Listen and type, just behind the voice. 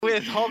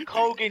with Hulk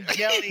Hogan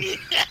jelly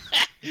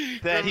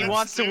that he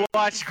wants to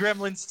watch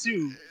Gremlins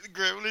 2.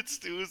 Gremlins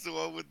 2 is the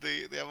one with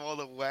they have all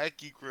the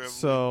wacky gremlins.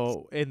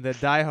 So in the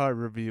Die Hard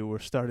review, we're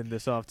starting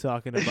this off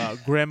talking about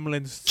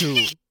Gremlins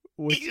 2,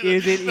 which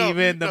isn't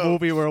even the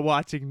movie we're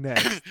watching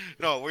next.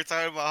 No, we're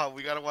talking about how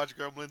we gotta watch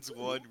Gremlins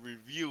 1,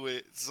 review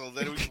it, so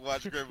then we can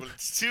watch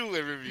Gremlins 2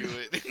 and review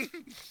it.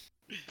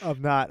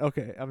 I'm not.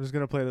 Okay, I'm just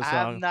gonna play the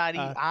song.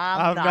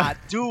 I'm not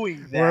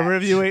doing that. We're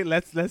reviewing.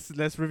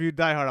 Let's review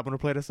Die Hard. I'm gonna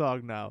play the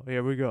song now.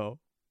 Here we go.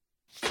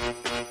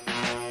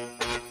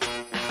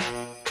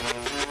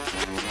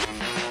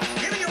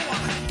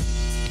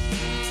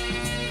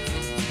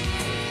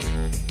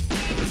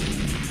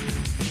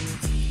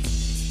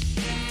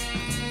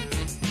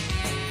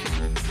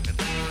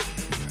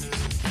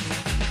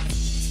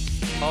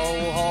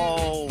 Ho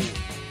ho!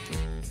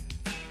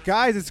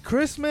 Guys, it's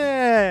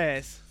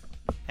Christmas.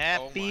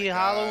 Happy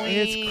Halloween!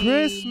 It's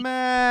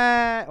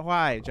Christmas.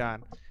 Why,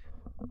 John?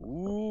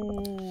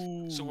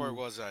 Ooh. So where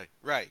was I?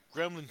 Right,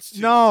 Gremlins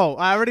 2. No,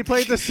 I already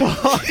played the song.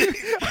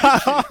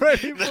 I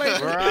already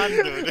played.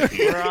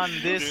 We're on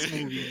this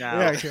movie now.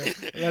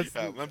 Yeah,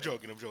 okay. I'm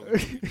joking.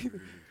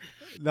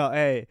 No,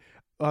 hey,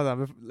 hold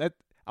on.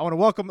 I want to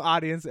welcome the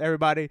audience,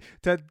 everybody,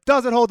 to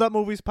Does It Hold Up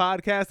Movies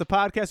podcast, the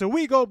podcast where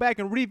we go back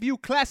and review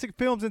classic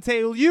films and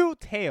tell you the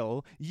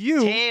tale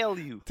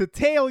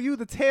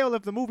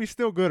if the movie's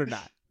still good or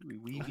not.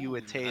 We review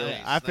a tale.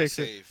 Nice, I fixed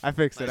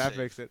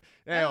it.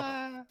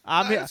 Yeah,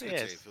 I'm here.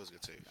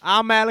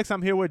 I'm Alex.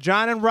 I'm here with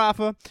John and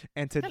Rafa,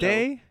 and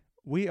today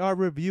we are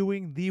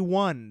reviewing the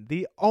one,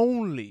 the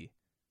only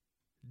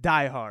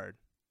Die Hard.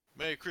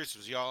 Merry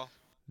Christmas, y'all.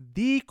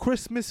 The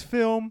Christmas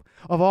film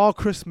of all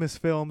Christmas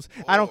films.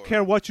 I don't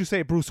care what you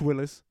say, Bruce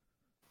Willis.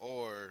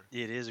 Or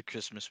it is a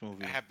Christmas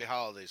movie. Happy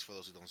holidays for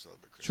those who don't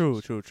celebrate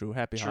Christmas. True.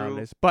 Happy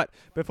holidays. But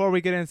before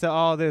we get into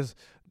all this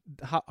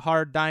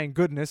hard dying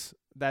goodness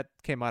that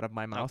came out of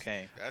my mouth.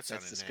 Okay, that's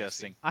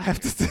disgusting. I have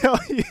to tell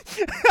you.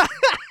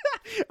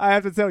 I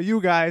have to tell you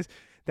guys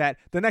that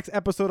the next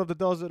episode of the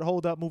Does It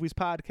Hold Up Movies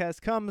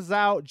podcast comes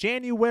out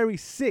January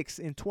 6th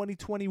in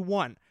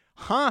 2021.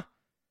 Huh?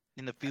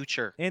 In the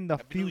future.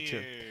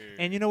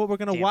 And you know what we're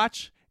going to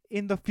watch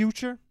in the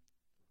future?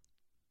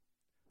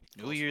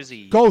 New Year's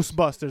Eve.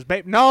 Ghostbusters,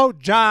 babe. No,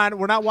 John,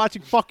 we're not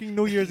watching fucking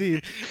New Year's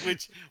Eve.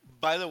 Which,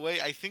 by the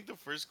way, I think the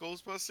first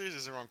Ghostbusters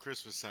is around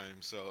Christmas time,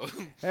 so.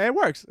 Hey, it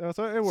works.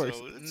 So it works.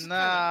 So it's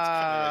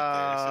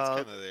kind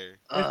of there.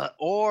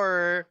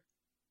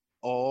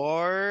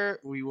 Or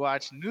we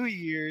watch New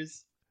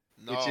Year's.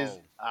 No. Which is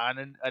on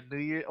a New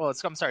Year. Oh,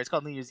 it's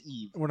called New Year's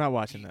Eve. We're not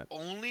watching that. The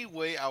only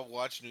way I'll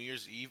watch New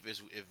Year's Eve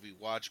is if we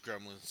watch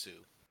Gremlins 2.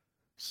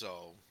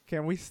 So.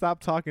 Can we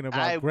stop talking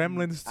about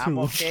Gremlins 2? I'm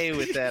okay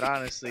with that,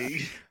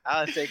 honestly.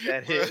 I'll take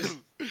that hit.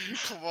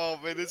 Come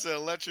on, man. It's an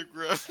electric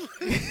gremlin.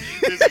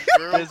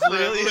 It's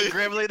literally a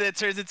gremlin that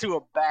turns into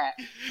a bat.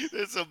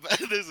 It's a bat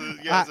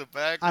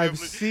gremlin. I've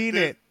seen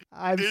it.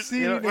 I've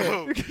seen it.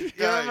 You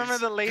don't remember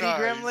the lady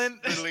gremlin?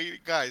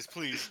 Guys,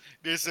 please.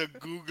 There's a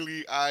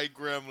googly eye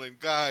gremlin.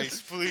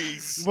 Guys,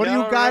 please. What are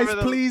you guys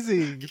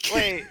pleasing?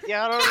 Wait,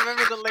 y'all don't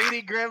remember the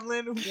lady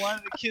gremlin who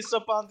wanted to kiss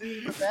up on dude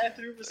in the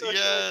bathroom or something?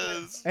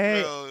 Yes.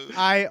 Hey,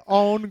 I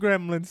own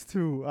Gremlins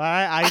too.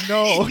 I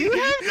know. You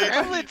have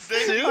Gremlins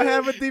too? I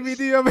have a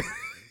DVD of it.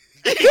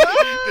 Then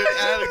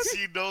Alex,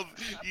 you know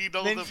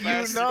the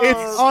plastic.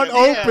 It's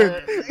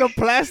unopened. Yeah. The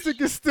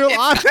plastic is still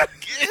on it.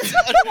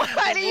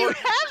 Why do you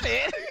have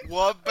it?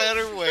 What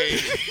better way?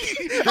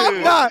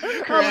 I'm not.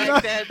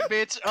 Crack that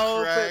bitch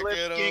open.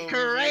 Let's get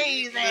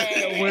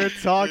crazy. We're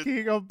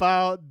talking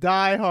about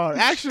Die Hard.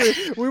 Actually,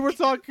 we were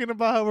talking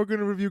about how we're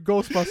going to review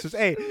Ghostbusters.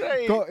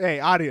 Hey,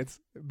 audience,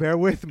 bear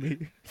with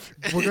me.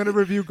 We're going to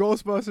review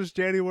Ghostbusters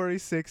January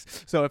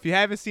 6th. So if you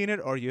haven't seen it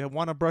or you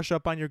want to brush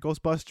up on your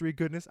Ghostbustery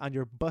goodness, on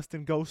your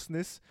bustin'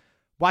 ghostness,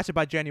 watch it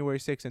by January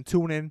 6th and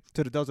tune in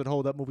to the Does It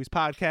Hold Up Movies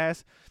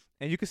podcast,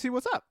 and you can see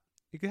what's up.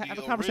 You can have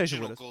a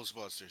conversation with us.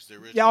 Ghostbusters, the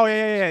original.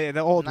 Yeah, the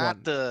old one.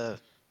 Not the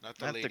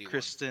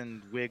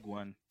Kristen Wiig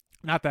one.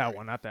 Not that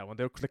one.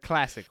 They're the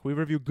classic. We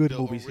review good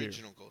movies here. The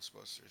original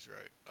Ghostbusters,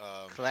 right?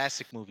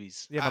 Classic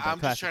movies. Yeah,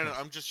 I'm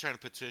just trying to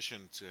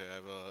petition to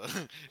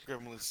have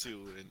Gremlins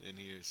 2 in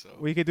here. So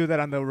we could do that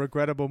on the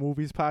Regrettable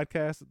Movies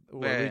podcast,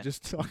 where we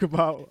just talk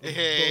about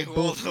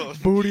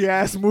booty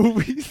ass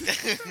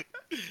movies.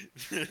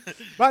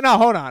 But no,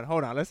 hold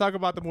on. Let's talk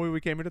about the movie we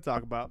came here to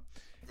talk about.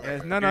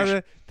 It's none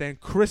other than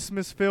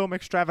Christmas film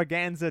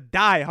extravaganza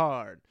Die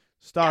Hard,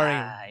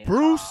 starring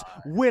Bruce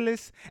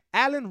Willis,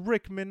 Alan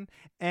Rickman,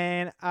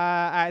 and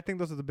I think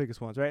those are the biggest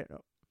ones, right?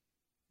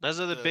 Those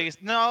are the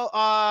biggest. No,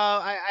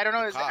 I don't know.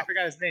 I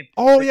forgot his name.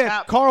 Oh,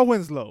 yeah, Carl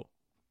Winslow.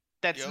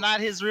 That's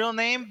not his real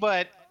name,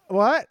 but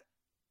what?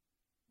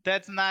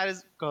 That's not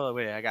his. Oh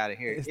wait, I got it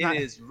here. It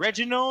is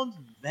Reginald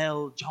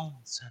Mel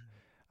Johnson.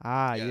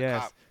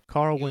 Yes,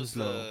 Carl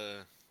Winslow.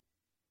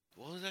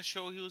 What was that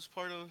show he was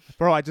part of?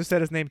 Bro, I just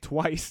said his name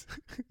twice.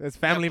 That's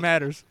Family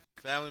Matters.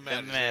 Family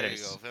Matters. There you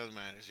go. Family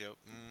Matters. Yep.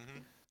 Mm-hmm.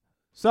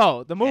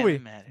 So the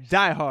movie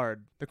Die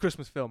Hard, the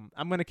Christmas film.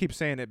 I'm gonna keep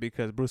saying it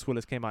because Bruce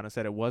Willis came out and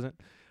said it wasn't.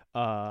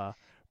 He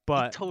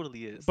But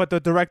totally is. but the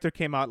director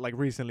came out like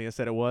recently and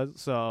said it was.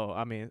 So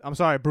I mean, I'm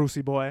sorry,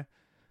 Brucey boy.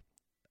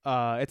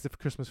 It's a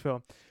Christmas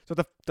film. So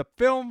the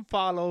film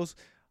follows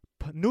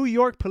New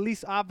York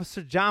police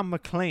officer John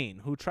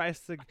McClane,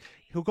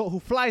 who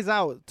flies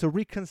out to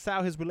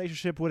reconcile his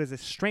relationship with his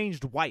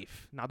estranged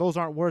wife. Now those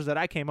aren't words that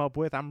I came up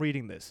with. I'm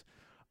reading this.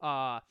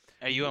 Are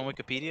you on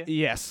Wikipedia?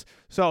 Yes.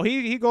 So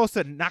he goes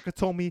to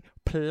Nakatomi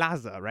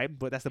Plaza, right?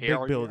 But that's a Hell big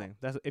yeah. building.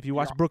 That's if you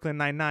watch Brooklyn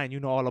Nine-Nine, you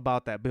know all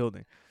about that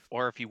building.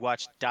 Or if you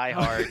watch Die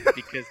Hard,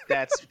 because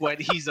that's what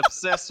he's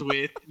obsessed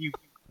with, you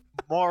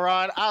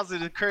moron. I was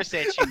going to curse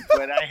at you,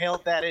 but I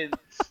held that in.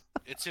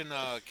 It's in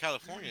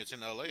California. It's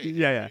in L.A.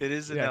 Yeah. It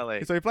is in Yeah.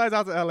 L.A. So he flies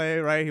out to L.A.,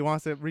 right? He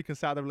wants to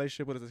reconcile the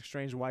relationship with his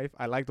estranged wife.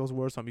 I like those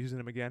words, so I'm using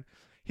them again.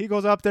 He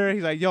goes up there.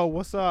 He's like, "Yo,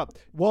 what's up?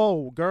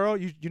 Whoa, girl,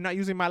 you're not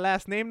using my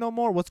last name no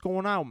more. What's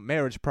going on?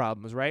 Marriage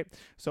problems, right?"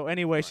 So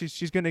anyway,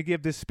 she's gonna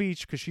give this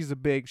speech because she's a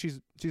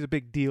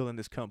big deal in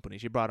this company.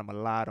 She brought him a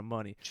lot of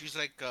money. She's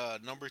like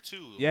number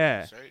 2.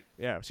 Yeah. Right?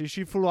 Yeah.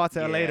 She flew out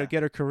to L.A. to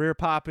get her career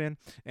popping.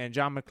 And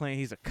John McClane,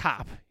 he's a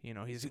cop. You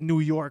know, he's in New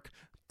York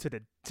to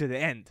the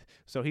end.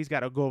 So he's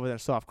got to go over there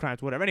and solve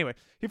crimes, whatever. Anyway,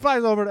 he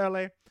flies over to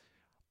L.A.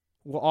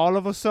 Well, all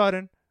of a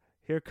sudden,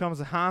 here comes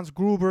Hans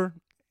Gruber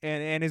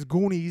and his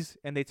goonies,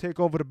 and they take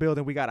over the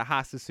building. We got a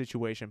hostage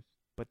situation.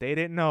 But they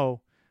didn't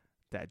know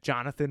that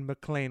Jonathan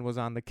McClane was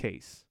on the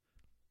case.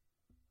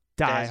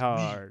 Die That's me.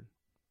 Hard.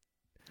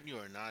 You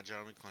are not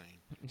John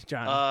McClane.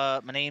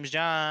 John. My name's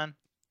John.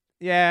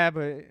 Yeah,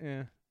 but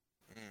yeah.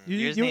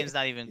 Your name's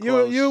not even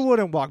close. You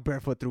wouldn't walk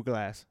barefoot through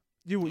glass.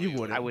 You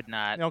wouldn't. I would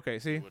not. Okay,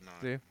 see? You would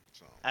not. See?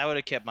 So, I would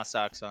have kept my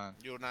socks on.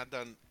 you would not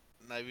done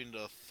not even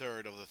the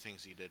third of the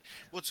things he did.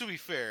 Well, to be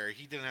fair,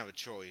 he didn't have a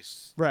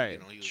choice. Right. You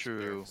know, he was True.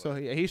 barefoot, So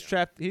he's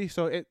trapped.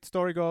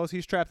 Story goes,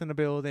 he's trapped in the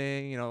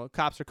building. You know,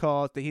 cops are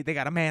called. They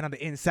got a man on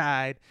the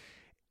inside.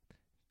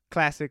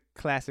 Classic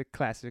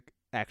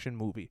action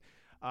movie.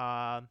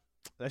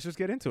 Let's just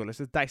get into it. Let's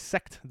just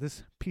dissect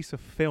this piece of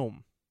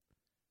film.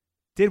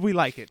 Did we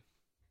like it?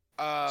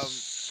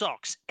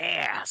 Sucks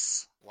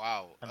ass.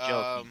 Wow. I'm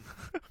joking.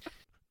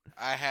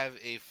 I have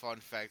a fun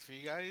fact for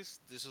you guys.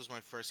 This was my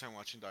first time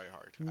watching Die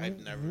Hard.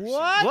 I've never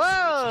What? seen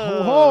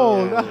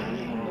Whoa!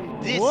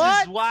 Whoa. This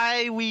What? is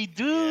why we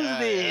do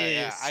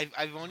this. Yeah.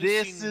 I've only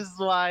This seen... is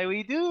why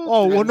we do.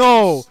 Oh this. well,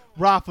 no,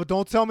 Rafa.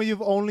 Don't tell me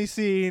you've only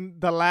seen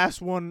the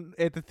last one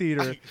at the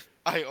theater.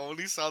 I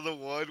only saw the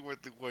one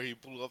where he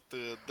blew up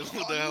the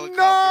helicopter No! with the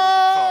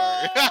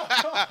car.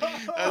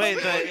 That's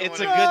Wait, the only it's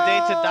one a I- good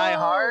day to die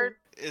hard.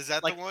 Is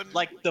that Like the one?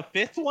 like the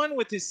fifth one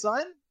with his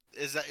son.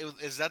 Is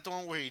that the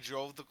one where he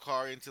drove the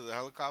car into the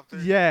helicopter?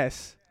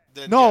 Yes.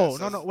 Then No, yes,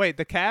 no. that's- Wait,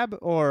 the cab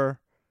or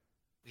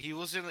He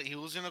was in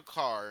a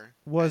car.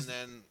 Was-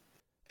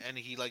 and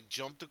he like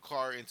jumped the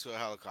car into a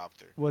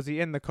helicopter. was he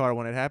in the car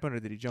when it happened, or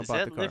did he jump Is out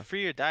that the car? Live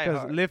Free or Die Because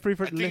Hard? Live Free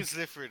for I think it's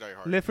Live Free or Die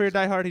Hard. Live Free or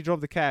Die Hard. He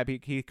drove the cab.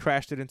 He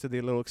crashed it into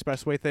the little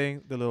expressway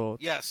thing. The little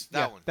Yes, yeah,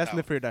 that one. That's that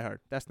Live one. Free or Die Hard.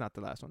 That's not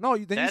the last one. No, then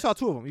you That's- saw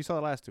two of them. You saw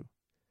the last two.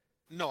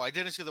 No, I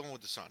didn't see the one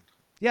with the sun.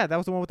 Yeah, that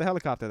was the one with the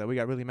helicopter that we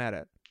got really mad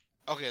at.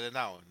 Okay, then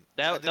that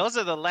one. Those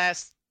are the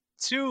last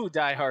two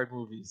Die Hard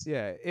movies.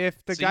 Yeah,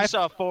 if the So guy you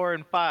saw 4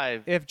 and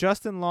 5. if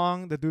Justin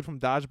Long, the dude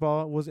from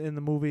Dodgeball, was in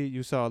the movie,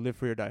 you saw Live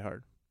Free or Die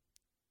Hard.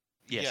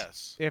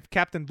 Yes. If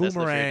Captain That's Live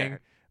Free or Die Boomerang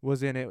Hard.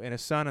 was in it in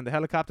his son in the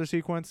helicopter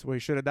sequence where he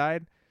should have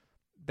died,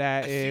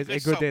 that I is think a I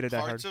good saw day to die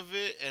hard. parts of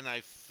it, and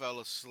I fell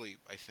asleep.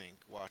 I think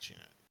watching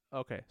it.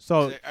 Okay,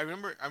 so I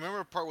remember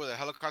a part where the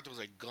helicopter was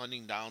like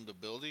gunning down the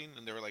building,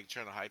 and they were like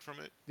trying to hide from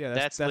it. yeah,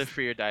 That's Live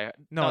Free or Die Hard.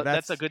 No,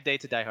 that's that's a good day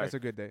to die hard. that's a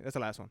good day. That's the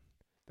last one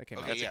that came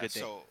out. Okay, That's a yeah. good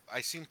thing. So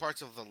I seen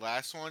parts of the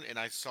last one, and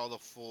I saw the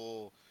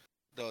full,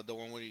 the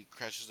one where he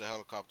crashes the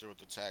helicopter with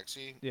the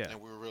taxi. Yeah. And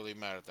we were really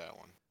mad at that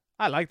one.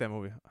 I like that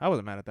movie. I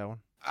wasn't mad at that one.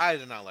 I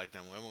did not like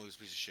that movie. That movie was a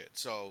piece of shit.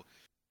 So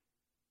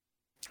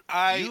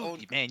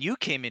You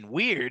came in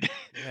weird.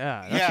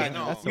 Yeah, Yeah, a,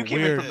 no, that's You a came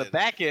in weird. from the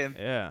back end.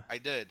 Yeah, I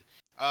did.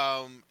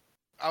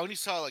 I only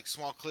saw like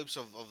small clips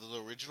of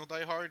the original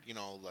Die Hard. You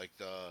know, like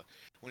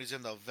when he's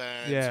in the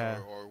vents, Yeah.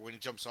 or when he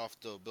jumps off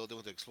the building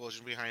with the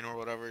explosion behind him or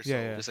whatever. So,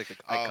 Yeah. Just like the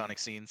iconic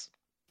scenes.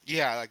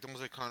 Yeah, like the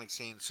most iconic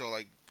scene. So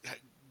like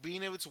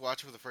being able to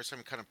watch it for the first time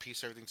and kind of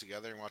piece everything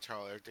together and watch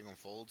how everything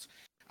unfolds,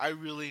 I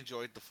really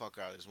enjoyed the fuck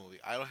out of this movie.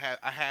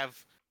 I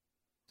have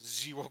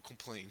zero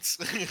complaints.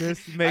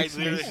 this makes I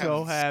me literally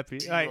so have happy.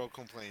 Zero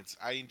complaints.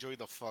 I enjoyed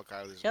the fuck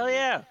out of this Hell movie.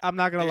 yeah. I'm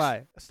not gonna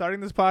lie. Starting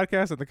this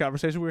podcast and the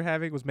conversation we were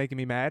having was making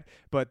me mad.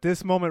 But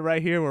this moment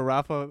right here, where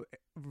Rafa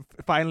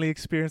finally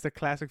experienced a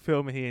classic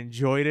film and he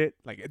enjoyed it,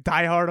 like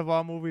Die Hard of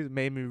all movies,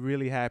 made me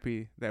really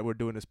happy that we're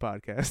doing this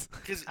podcast.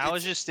 'Cause I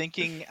was it's- just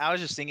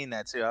thinking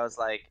that too. I was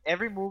like,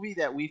 every movie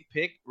that we've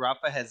picked,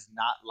 Rafa has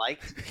not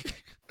liked.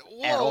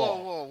 Whoa, at whoa,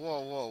 all. whoa,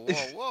 whoa, whoa,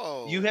 whoa,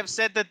 whoa! You have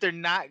said that they're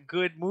not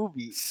good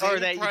movies, or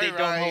Saving that they Private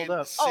don't hold Ryan-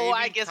 up. Oh,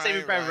 I Saving guess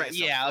Saving Private Ryan.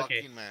 is a Yeah,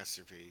 okay. fucking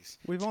masterpiece.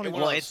 We've only It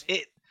Well, was.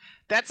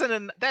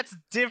 that's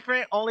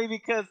different only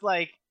because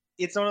like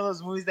it's one of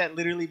those movies that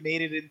literally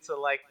made it into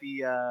like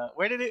the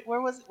where did it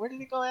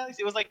go, Alex?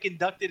 It was like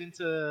inducted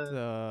into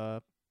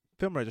the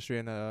film registry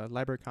in the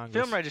Library of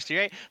Congress. Film registry,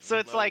 right? So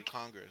it's like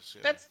Congress.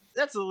 Yeah.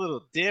 that's a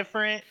little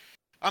different.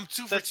 I'm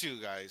 2 for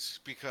 2, guys,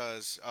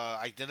 because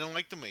I didn't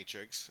like The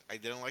Matrix. I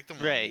didn't like the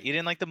movie. Right. You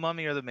didn't like the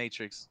Mummy or the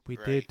Matrix. We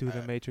Right, did do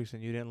the Matrix,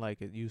 and you didn't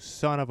like it. You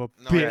son of a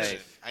No, bitch.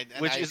 Right. I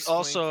Which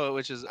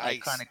is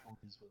iconic.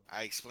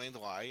 I explained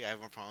why I have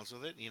no problems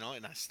with it,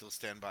 and I still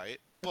stand by it.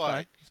 It's But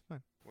fine. It's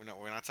fine.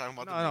 we're not talking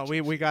about the No,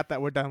 Matrix. we got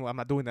that. We're done. I'm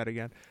not doing that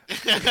again.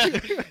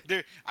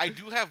 I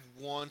do have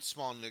one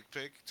small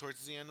nitpick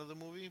towards the end of the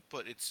movie,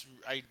 but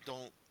I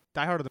don't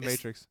Die Hard or the It's-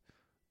 Matrix?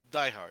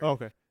 Die Hard. Oh,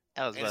 okay.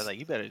 I was It's- like,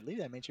 you better leave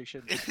that Matrix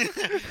shit.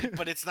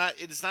 But it's not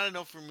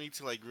enough for me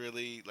to like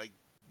really like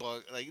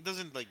bug, like it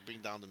doesn't like bring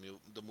down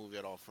the movie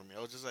at all for me. I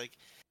was just like,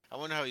 I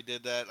wonder how he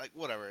did that. Like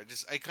whatever.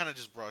 I kind of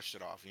just brushed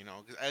it off,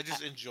 because I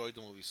just enjoyed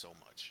the movie so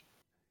much.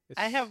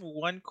 I have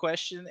one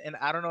question, and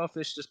I don't know if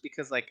it's just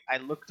because like I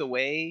looked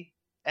away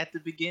at the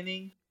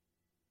beginning.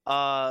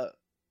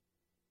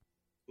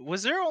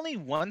 Was there only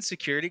one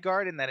security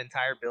guard in that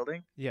entire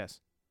building? Yes.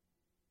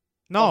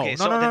 No, Okay, no,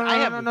 so no, then no, I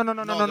no, have- no, no, no,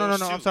 no, No, no, there no, was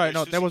no. two. I'm sorry. No,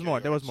 There's two there was more.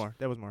 security There was guards. more.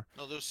 There was more.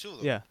 No, there was two of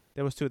them. Yeah,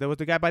 there was two. There was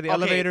the guy by the Okay.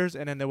 elevators,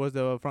 and then there was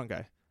the front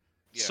guy.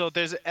 Yeah. So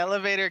there's an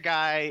elevator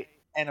guy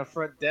and a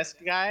front desk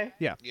guy.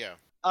 Yeah.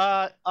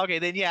 Okay,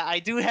 then yeah, I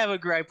do have a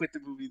gripe with the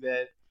movie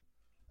then.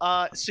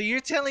 So you're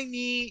telling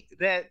me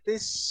that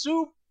this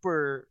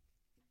super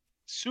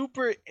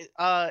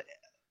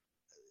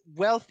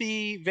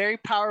wealthy, very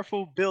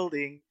powerful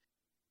building,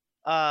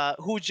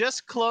 who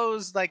just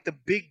closed like the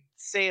big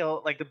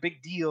sale, like the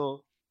big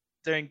deal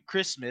during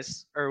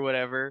Christmas or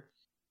whatever,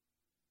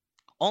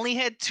 only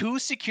had 2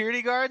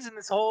 security guards in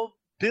this whole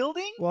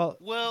building? Well,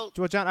 Well,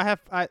 John, I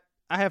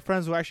have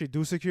friends who actually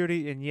do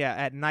security, and yeah,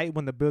 at night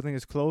when the building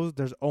is closed,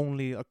 there's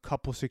only a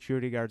couple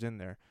security guards in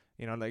there.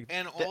 Like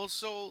and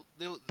also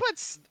But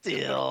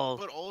still.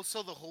 But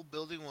also the whole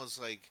building was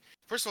like,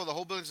 first of all, the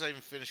whole building's not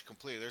even finished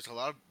completely. There's a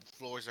lot of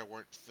floors that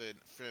weren't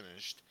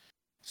finished.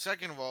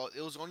 Second of all, it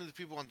was only the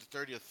people on the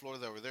 30th floor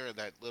that were there at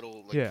that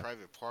little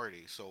private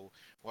party. So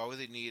why would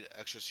they need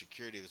extra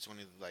security? That's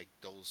only like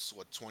those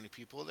 20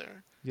 people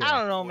there. yeah. I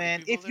don't know, 40 man.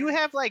 people If you there?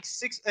 have like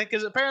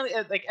because apparently,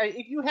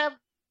 if you have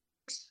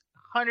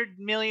 $600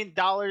 million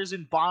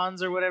in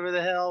bonds or whatever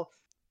the hell,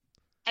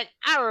 I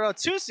don't know,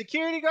 2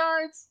 security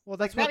guards. Well,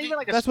 that's Not what even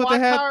like a that's what they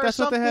SWAT had. car or That's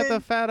what they had the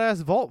something. fat ass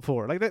vault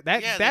for. Like that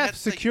Yeah, they that had,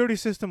 security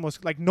system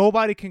was like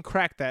nobody can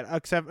crack that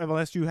except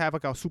unless you have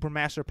like a super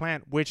master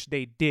plan, which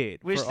they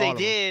did. Which for they all of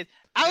them. did.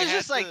 I They was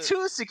just had like to-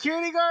 2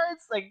 security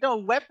guards, like no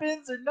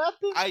weapons or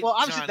nothing. Well,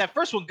 obviously John- that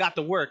first one got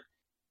to work.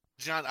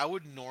 John, I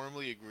would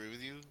normally agree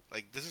with you.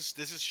 Like this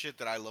is shit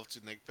that I love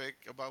to nitpick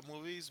about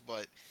movies,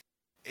 but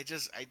it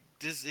just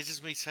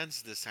made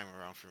sense this time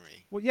around for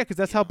me. Well, yeah, because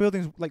that's how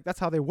buildings that's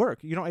how they work.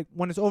 Like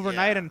when it's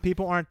overnight Yeah. and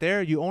people aren't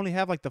there, you only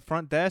have like the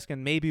front desk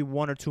and maybe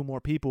 1 or 2 more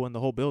people in the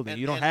whole building.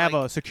 And- You don't and, have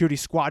like- a security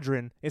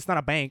squadron. It's not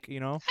a bank, I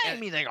didn't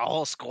mean like a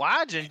whole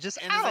squadron. Just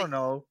and I it's don't like-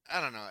 know.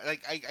 I don't know.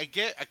 Like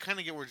I kind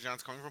of get where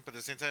John's coming from, but at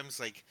the same time, it's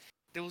like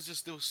there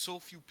was so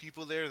few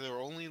people there. There were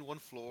only in one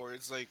floor.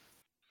 It's like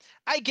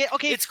I get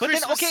okay, It's but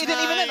then Christmas okay,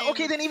 then even then, time.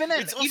 okay, then even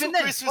then, It's also even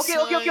then, Christmas okay,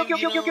 okay, okay, time, okay,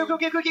 okay, you okay, okay, know?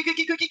 okay, okay,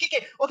 okay,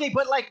 okay, okay,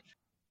 but like,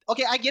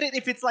 okay, I get it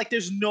if it's like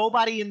there's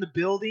nobody in the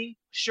building,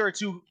 sure,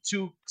 two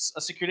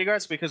security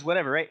guards because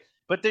whatever, right?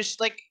 But there's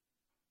like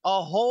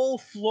a whole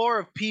floor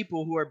of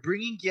people who are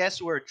bringing guests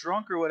who are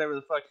drunk or whatever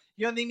the fuck.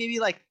 You don't think maybe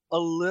like a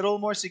little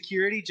more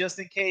security just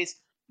in case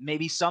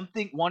maybe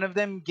one of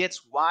them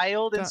gets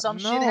wild and some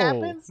shit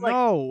happens? Like,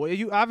 no,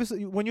 you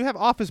obviously when you have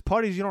office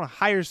parties, you don't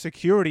hire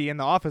security in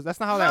the office. That's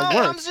not how that no,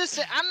 works.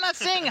 I'm not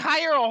saying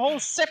hire a whole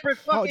separate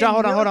fucking John,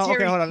 hold on. military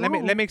Okay, hold on. Let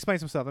crew. me explain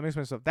some stuff.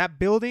 That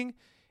building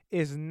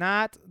is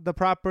not the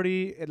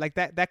property like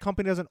that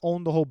company doesn't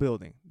own the whole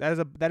building. That is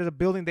a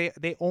building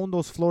they own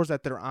those floors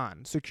that they're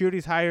on.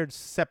 Security's hired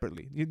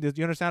separately. You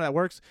understand how that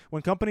works?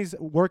 When companies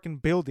work in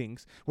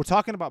buildings, we're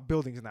talking about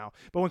buildings now.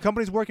 But when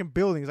companies work in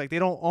buildings, like they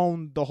don't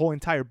own the whole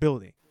entire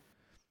building.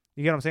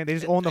 You get what I'm saying? They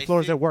just own the I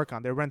floors they think- work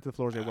on. They rent the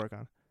floors they work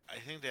on. I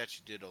think they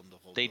actually did own the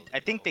whole. They, building,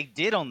 I think though, they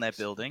did own that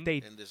building. They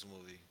in this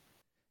movie.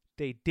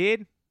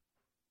 did.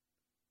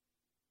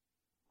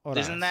 Hold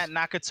Isn't on. that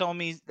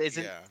Nakatomi?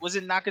 Yeah. Was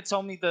it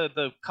Nakatomi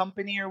the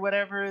company or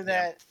whatever Yeah,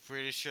 that? I'm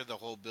pretty sure the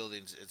whole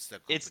building's it's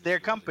the. It's their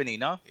company's company,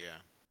 building. no?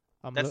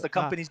 Yeah. That's the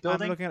company's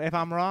building? I'm looking at, if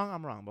I'm wrong,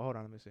 I'm wrong. But hold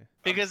on, let me see.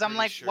 Because I'm pretty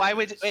like, sure why it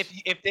would is.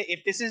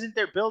 if this isn't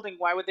their building,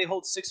 why would they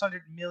hold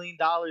 $600 million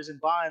in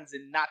bonds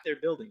and not their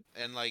building?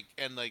 And like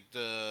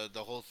the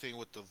whole thing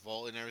with the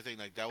vault and everything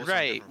like that was on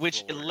Right, different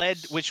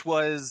which floors.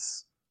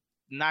 was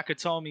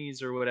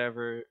Nakatomi's or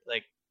whatever.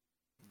 Like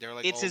They're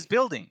like it's all- his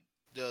building.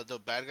 the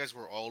bad guys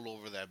were all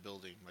over that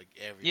building, like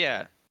everywhere.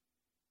 Yeah.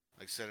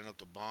 Like setting up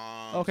the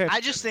bombs. Okay, I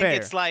just think fair,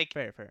 it's like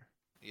fair.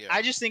 Yeah.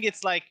 I just think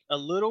it's like a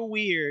little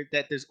weird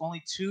that there's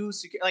only 2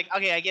 like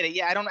okay, I get it.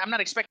 Yeah, I'm not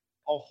expecting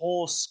a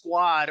whole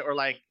squad or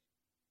like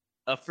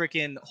a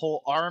freaking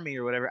whole army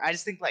or whatever. I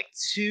just think like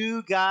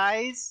 2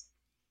 guys.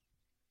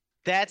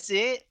 That's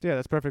it. Yeah,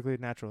 that's perfectly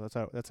natural. That's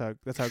how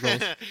it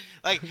goes.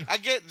 like I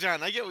get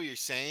John, I get what you're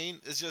saying.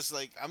 It's just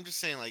like I'm just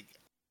saying like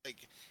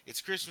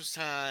it's Christmas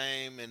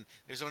time and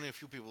there's only a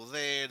few people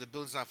there. The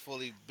building's not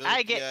fully built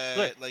I get.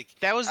 Look, yet. Like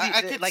that was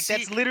I the could like. see,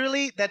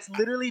 That's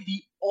literally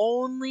the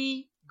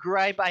only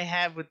gripe I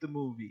have with the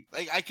movie.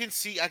 like I can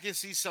see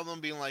someone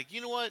being like, you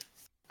know what?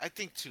 I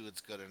think two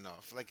is good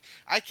enough. Like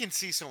I can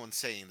see someone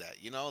saying that.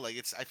 You know, like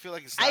it's. I feel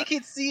like it's I not.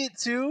 can see it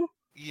too.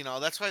 You know,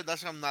 that's why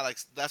I'm not like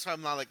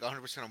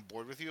 100% on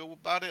board with you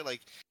about it.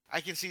 Like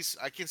I can see,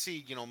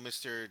 you know,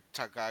 Mr.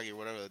 Takagi or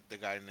whatever the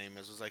guy's name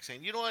is was like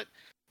saying, you know what,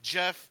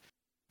 Jeff,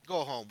 go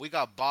home. We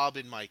got Bob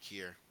and Mike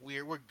here.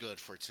 We're good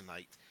for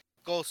tonight.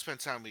 Go spend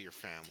time with your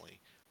family.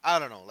 I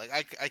don't know. Like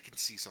I can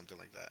see something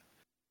like that.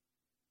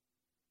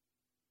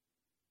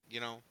 You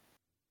know.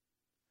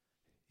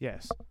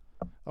 Yes.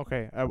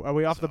 Okay. Are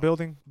we off the So.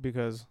 building?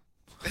 Because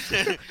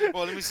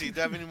Well, let me see. Do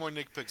I have any more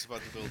nitpicks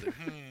about the building?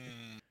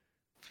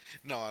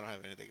 No, I don't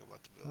have anything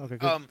about the building.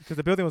 okay, because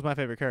the building was my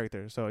favorite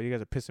character, so you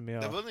guys are pissing me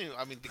The off. building.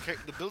 I mean,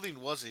 the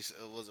building was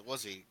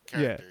a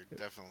character,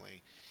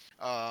 definitely.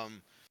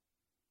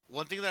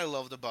 One thing that I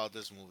loved about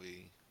this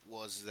movie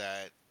was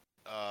that,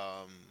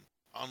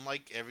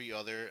 unlike every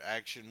other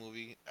action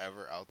movie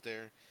ever out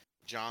there,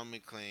 John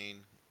McClane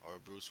or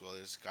Bruce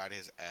Willis got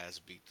his ass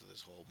beat to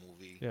this whole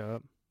movie. Yeah.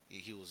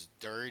 He was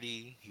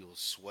dirty. He was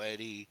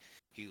sweaty.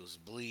 He was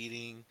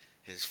bleeding.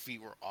 His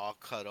feet were all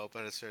cut up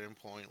at a certain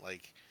point.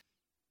 Like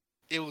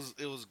it was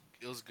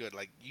good.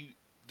 Like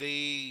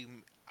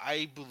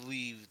I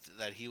believed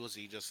that he was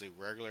just a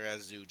regular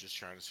ass dude just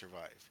trying to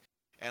survive.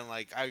 And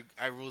like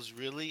I was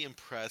really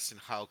impressed in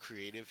how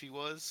creative he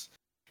was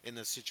in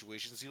the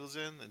situations he was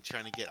in and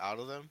trying to get out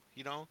of them,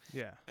 you know?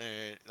 Yeah.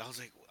 And there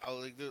was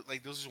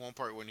this one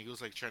part when he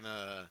was like trying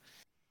to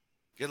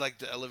get like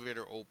the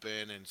elevator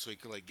open and so he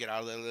could like get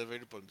out of the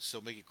elevator but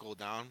still make it go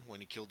down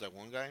when he killed that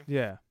one guy.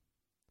 Yeah.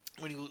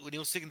 When he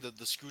was sticking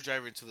the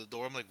screwdriver into the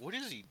door, I'm like, what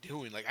is he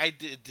doing? Like I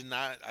did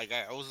not like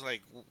I was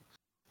like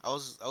I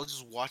was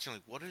just watching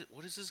like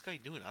what is this guy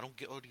doing? I don't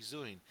get what he's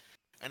doing.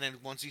 And then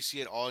once you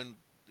see it all in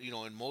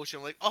in motion,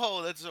 I'm like,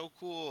 oh, that's so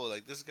cool.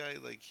 Like this guy,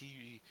 like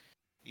he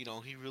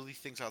really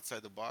thinks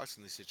outside the box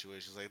in these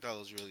situations. Like that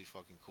was really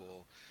fucking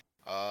cool.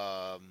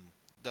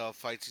 The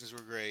fight scenes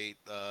were great.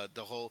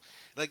 The whole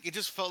like it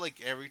just felt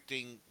like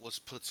everything was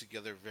put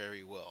together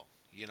very well.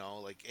 You know,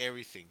 like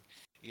everything.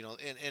 You know,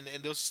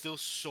 and there's still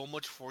so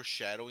much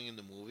foreshadowing in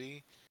the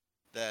movie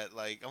that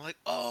like I'm like,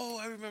 oh,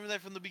 I remember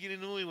that from the beginning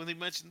of the movie when they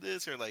mentioned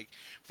this, or like,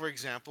 for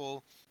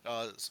example,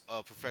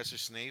 Professor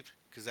Snape,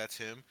 because that's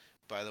him.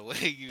 By the way,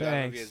 I don't know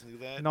if you guys knew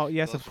that. No,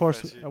 yes, That of was course.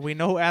 Professor. We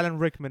know who Alan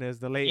Rickman is,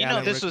 the late You know,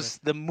 Alan this Rickman. was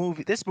the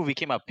movie. This movie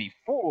came out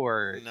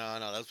before No,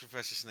 that was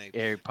Professor Snape.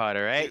 Harry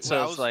Potter, right? When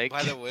So it's like,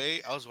 by the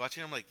way, I was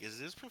watching. I'm like, is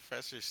this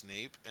Professor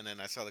Snape? And then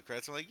I saw the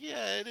credits. I'm like,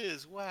 yeah, it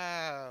is.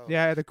 Wow.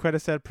 Yeah, the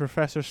credit said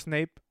Professor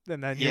Snape,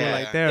 and then you were Yeah.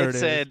 like, there it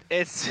is.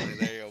 it's And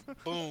there you go.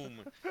 Boom.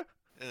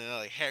 And then,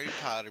 like Harry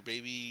Potter,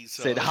 baby.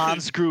 So, said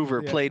Hans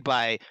Gruber, Yeah. played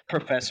by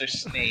Professor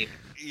Snape.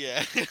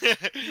 Yeah.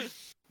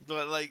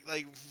 But like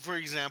for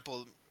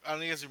example, I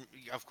don't know you guys.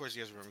 Of course,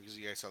 you guys remember because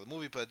you guys saw the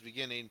movie. But at the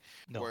beginning,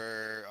 No.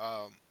 where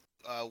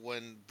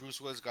when Bruce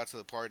Willis got to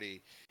the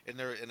party, and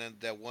then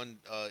that one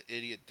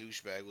idiot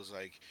douchebag was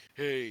like,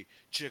 "Hey,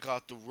 check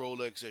out the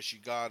Rolex that she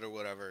got or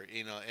whatever,"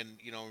 and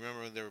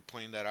remember when they were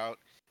pointing that out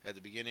at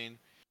the beginning,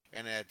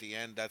 and at the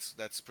end, that's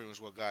pretty much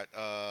what got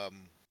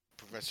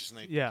Professor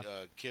Snape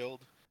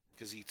killed.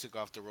 Because he took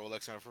off the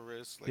Rolex off her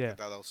wrist, like I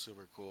thought that was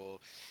super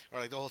cool, or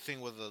like the whole thing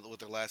with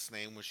the last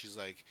name, where she's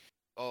like,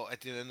 oh, at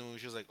the end of the movie,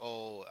 she was like,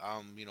 oh,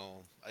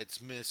 it's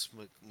Miss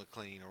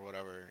McLean or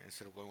whatever,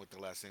 instead of going with the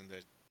last name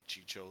that she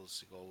chose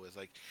to go with.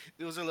 Like,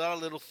 there was a lot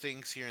of little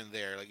things here and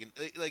there,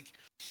 like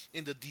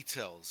in the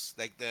details,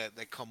 like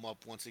that come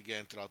up once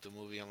again throughout the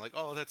movie. I'm like,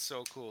 oh, that's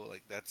so cool.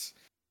 Like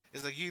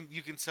it's like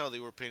you can tell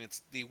they were paying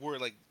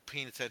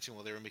attention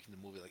while they were making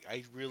the movie. Like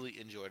I really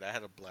enjoyed. I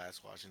had a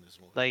blast watching this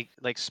movie.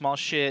 Like small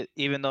shit,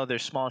 even though their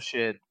small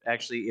shit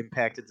actually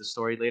impacted the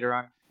story later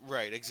on.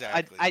 Right,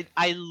 exactly.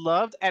 I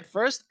loved at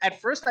first I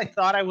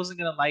thought I wasn't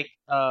gonna like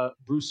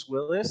Bruce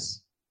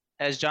Willis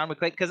as John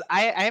McClane because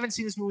I haven't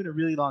seen this movie in a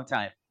really long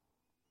time.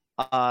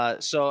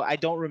 So I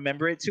don't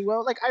remember it too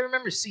well. Like I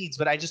remember scenes,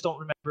 but I just don't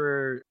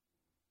remember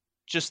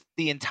just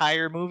the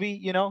entire movie,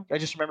 you know? I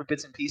just remember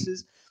bits and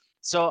pieces.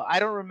 So I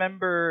don't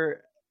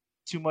remember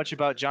too much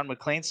about John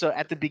McClane. So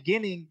at the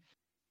beginning,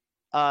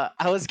 I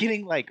was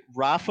getting like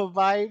Rafa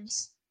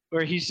vibes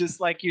where he's just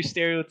like your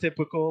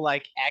stereotypical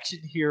like action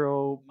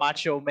hero,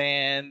 macho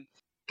man,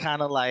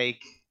 kind of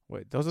like.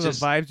 Wait, those are the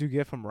vibes you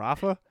get from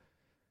Rafa?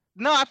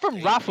 No, I'm from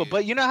Thank Rafa, you.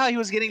 but you know how he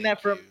was getting Thank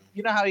that from. you.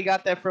 You know how he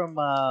got that from.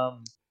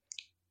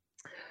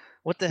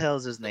 What the hell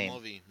is his name?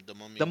 The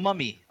Mummy. The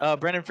Mummy.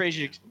 Brendan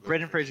Fraser. Yeah,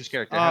 Brendan Fraser's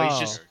character. Oh. How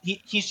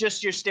he's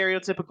just your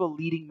stereotypical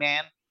leading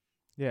man,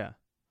 Yeah.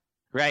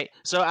 right?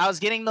 So I was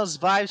getting those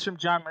vibes from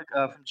John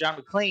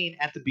McClane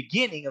at the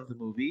beginning of the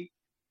movie,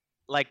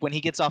 like when he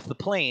gets off the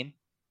plane,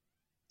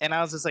 and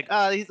I was just like,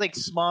 oh, he's like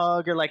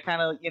smug or like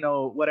kind of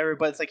whatever,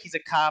 but it's like he's a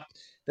cop.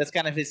 That's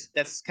kind of his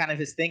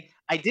thing.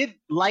 I did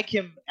like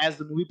him as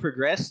the movie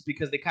progressed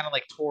because they kind of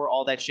like tore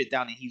all that shit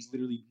down and he's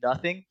literally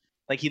nothing.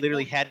 Like he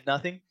literally had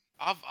nothing.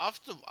 off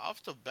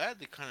the bat,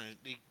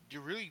 they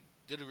really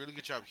did a really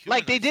good job.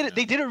 Like they humanizing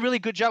did him. a really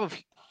good job of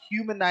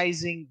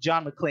humanizing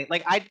John McClane.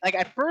 Like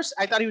at first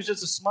I thought he was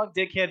just a smug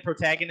dickhead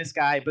protagonist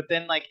guy, but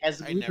then like as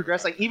the I movie never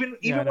progressed, got like that. even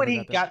Yeah, I when never he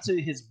got that. got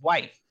to his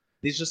wife,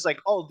 it's just like,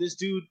 oh, this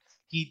dude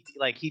he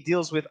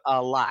deals with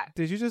a lot.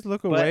 Did you just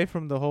look away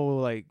from the whole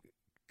like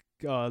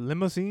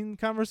limousine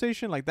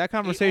conversation? Like that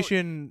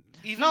conversation.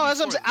 Even No, that's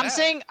what before I'm that,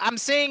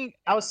 saying.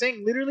 I was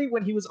saying literally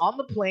when he was on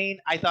the plane,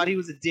 I thought he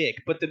was a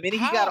dick. But the minute he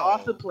got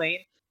off the How? plane,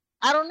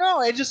 I don't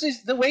know. It just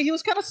is the way he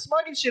was kind of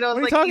smug and shit. I was What are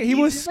you like, talking? He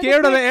was he's like a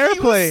scared of the dick.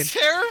 airplane. He was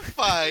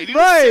terrified.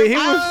 Right, he He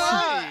was-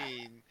 was.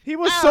 He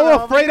was I so don't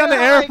know, afraid man, on the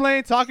like-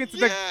 airplane, talking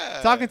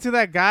to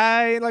that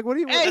guy. Like, what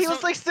do you? Hey, he That's was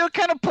what- like still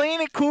kind of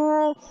playing it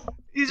cool.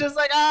 He's just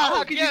like,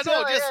 how could you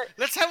tell?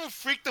 Let's have him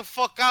freak the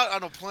fuck out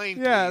on a plane.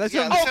 Yeah, please. let's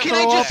have him Oh, let's can have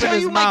I him throw just up in tell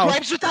his you my mouth.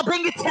 gripes without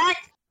being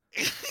attacked?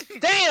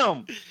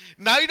 Damn.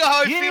 Now you know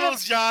how it You didn't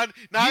feels, John.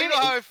 Now you you know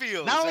didn't- how it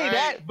feels. Not only all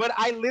that, right? but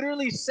I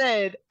literally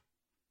said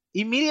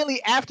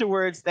immediately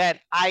afterwards that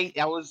I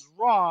was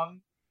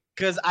wrong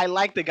because I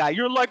like the guy.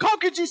 You're like, how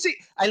could you see?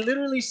 I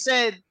literally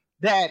said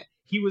that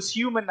he was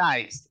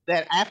humanized.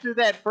 That after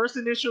that first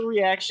initial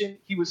reaction,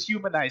 he was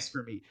humanized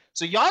for me.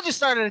 So y'all just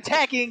started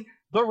attacking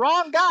the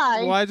wrong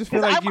guy. Well, I just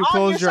feel 'cause like I'm you on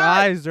closed your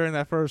side. eyes during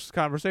that first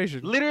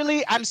conversation.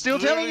 Literally, I'm still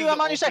telling Literally you I'm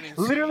the on your side.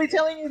 opening Literally scene.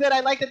 telling you that I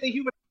like that they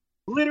human.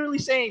 Literally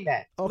saying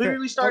that. Okay.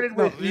 Literally started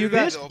No, with you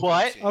this, guys-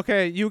 but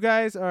Okay, you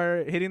guys are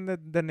hitting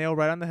the nail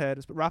right on the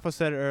head. Rafa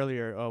said it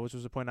earlier, which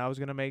was the point I was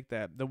gonna make.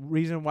 That the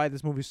reason why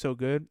this movie's so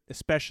good,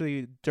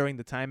 especially during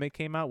the time it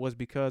came out, was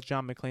because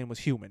John McClane was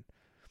human.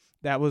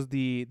 That was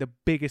the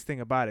biggest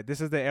thing about it.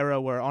 This is the era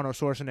where Arnold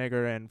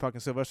Schwarzenegger and fucking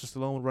Sylvester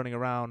Stallone running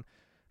around,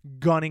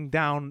 gunning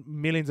down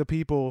millions of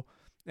people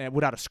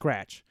without a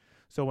scratch.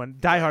 So when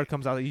Die Hard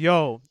comes out,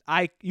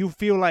 you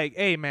feel like,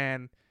 hey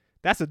man,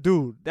 that's a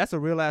dude. That's a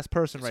real ass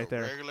person It's right a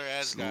there. Regular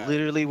ass guy.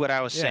 literally what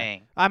I was Yeah.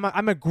 saying.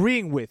 I'm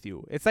agreeing with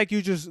you. It's like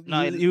you just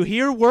No, you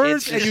hear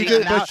words and you see,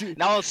 just now,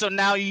 but you, so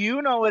now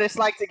you know what it's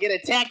like to get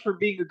attacked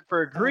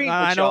for agreeing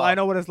I with know y'all. I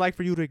know what it's like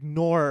for you to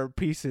ignore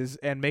pieces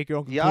and make your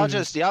own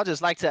conclusions. Y'all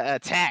just like to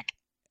attack.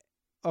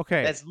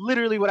 Okay. That's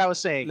literally what I was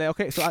saying.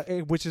 Okay, so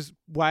which is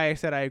why I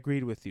said I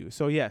agreed with you.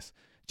 So yes,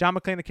 John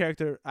McClane, the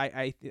character,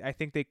 I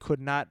think they could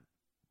not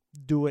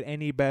do it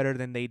any better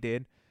than they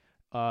did,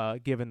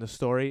 given the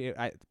story.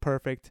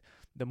 Perfect.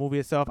 The movie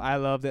itself, I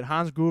loved it.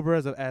 Hans Gruber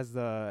as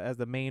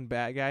the main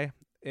bad guy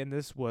in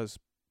this was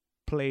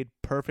played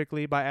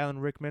perfectly by Alan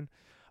Rickman.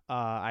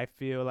 I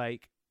feel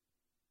like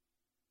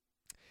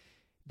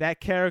that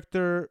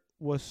character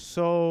was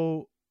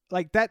so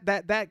like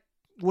that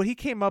what he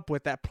came up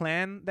with, that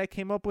plan that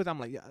came up with, I'm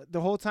like,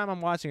 the whole time I'm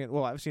watching it,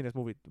 well, I've seen this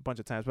movie a bunch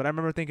of times, but I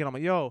remember thinking, I'm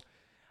like, yo,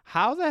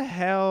 how the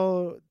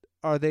hell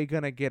are they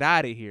gonna get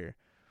out of here?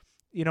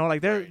 You know,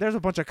 like there's a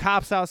bunch of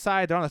cops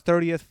outside, they're on the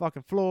 30th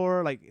fucking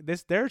floor, like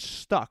they're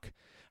stuck.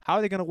 How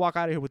are they gonna walk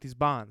out of here with these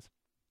bonds?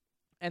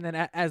 And then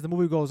as the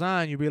movie goes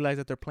on, you realize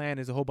that their plan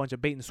is a whole bunch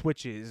of bait and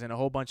switches and a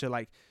whole bunch of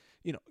like,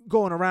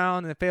 going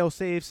around and fail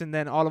safes, and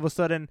then all of a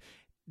sudden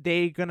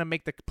they're gonna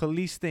make the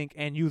police think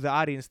and you, the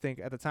audience, think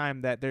at the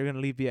time that they're gonna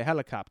leave via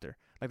helicopter.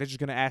 Like they're just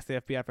gonna ask the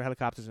FBI for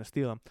helicopters and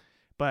steal them.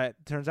 But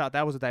it turns out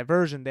that was a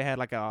diversion. They had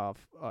like a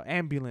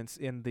ambulance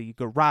in the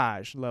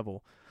garage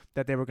level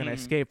that they were gonna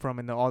escape from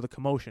in all the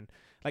commotion.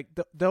 Like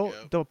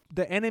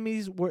the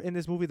enemies were in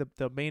this movie.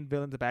 The main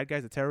villains, the bad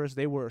guys, the terrorists,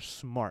 they were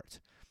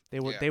smart.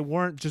 They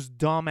weren't just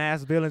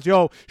dumbass villains.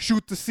 Yo,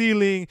 shoot the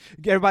ceiling,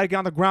 get everybody get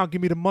on the ground,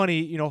 give me the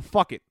money.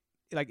 Fuck it.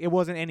 Like it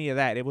wasn't any of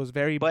that. It was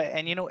very. But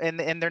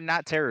and they're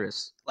not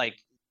terrorists. Like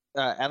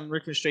Alan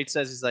Rickman straight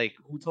says, he's like,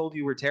 who told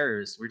you we're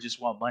terrorists? We just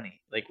want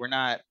money. Like we're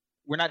not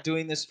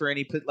doing this for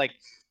any like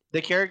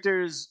the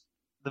characters,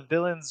 the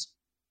villains.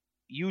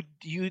 You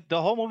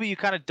the whole movie you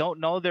kind of don't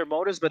know their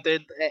motives, but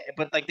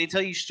like they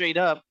tell you straight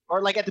up,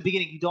 or like at the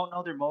beginning you don't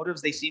know their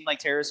motives. They seem like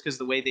terrorists because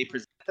the way they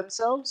present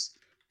themselves.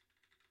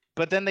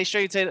 But then they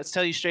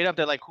tell you straight up,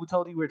 they're like, who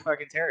told you we're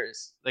fucking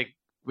terrorists? Like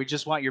we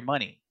just want your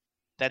money.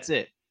 That's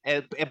it.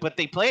 But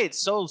they play it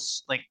so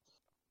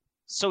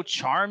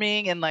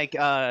charming and like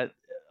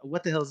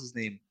what the hell's his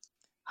name?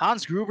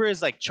 Hans Gruber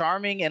is like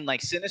charming and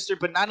like sinister,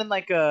 but not in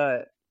like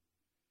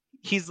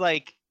he's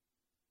like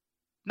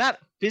not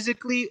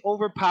physically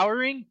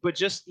overpowering, but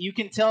just you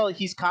can tell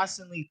he's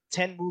constantly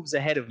 10 moves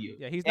ahead of you.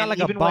 Yeah, he's And not like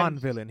a even Bond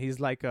villain. He's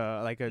like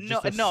a smart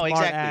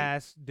exactly.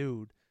 ass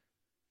dude.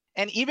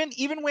 And even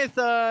with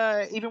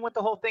the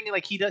whole thing,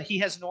 like he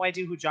has no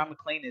idea who John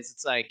McClane is.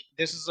 It's like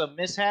this is a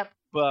mishap,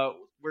 but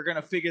we're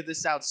gonna figure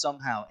this out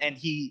somehow. And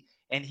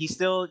he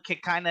still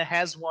kind of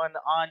has one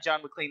on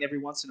John McClane every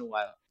once in a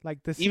while.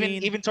 Like the scene,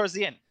 even towards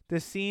the end. the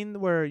scene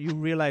where you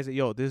realize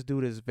that this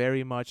dude is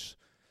very much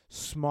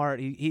smart.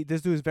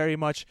 This dude is very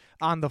much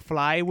on the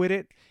fly with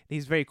it.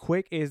 He's very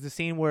quick. Is the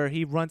scene where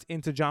he runs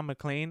into John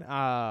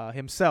McClane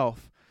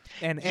himself,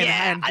 and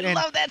I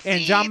love that scene.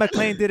 And John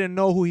McClane didn't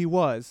know who he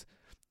was,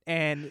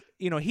 and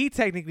he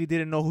technically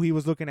didn't know who he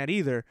was looking at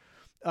either.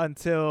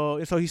 So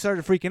he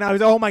started freaking out.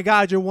 He's like, oh my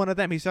God, you're one of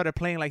them. He started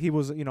playing like he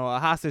was a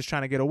hostage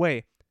trying to get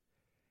away.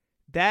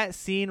 that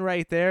scene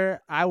right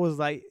there, I was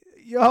like,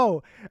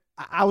 yo,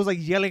 I was like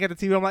yelling at the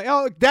TV. I'm like,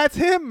 oh, that's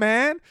him,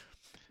 man.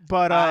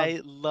 But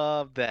I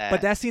love that.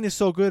 but that scene is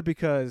so good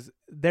because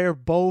they're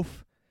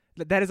both.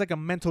 That is like a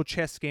mental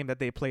chess game that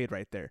they played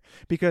right there.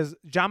 Because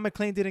John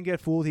McClane didn't get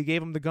fooled. He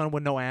gave him the gun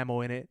with no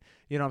ammo in it.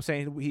 You know what I'm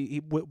saying? He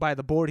by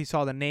the board, he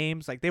saw the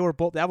names. Like, they were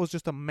both. That was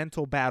just a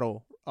mental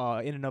battle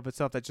in and of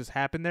itself that just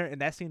happened there. And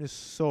that scene is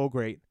so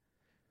great.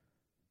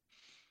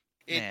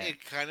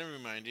 It kind of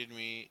reminded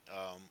me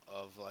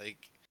of like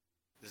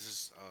this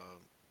is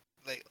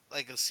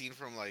like a scene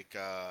from like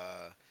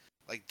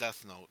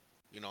Death Note.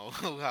 You know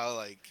how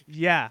like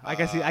Yeah, I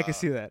can see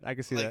that. I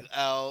can see like that.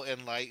 L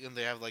and Light, and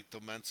they have like the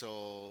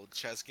mental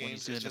chess when games.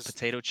 he's doing It's the just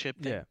potato chip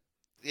thing.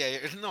 Yeah.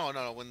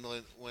 no.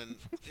 When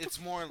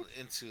it's more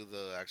into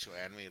the actual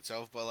anime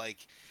itself, but like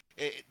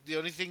the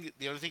only thing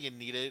it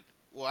needed.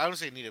 Well, I don't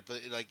say needed,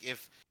 but like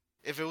if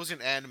it was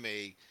an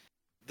anime,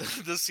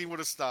 the scene would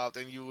have stopped,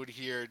 and you would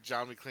hear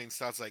John McClane's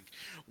thoughts like,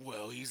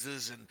 "Well, he's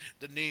this, and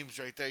the name's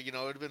right there." You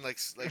know, it'd have been like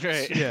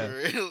Right,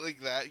 super like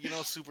that. You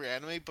know, super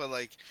anime, but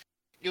like.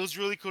 It was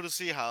really cool to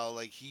see how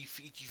like he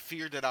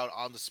figured it out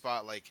on the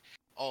spot. Like,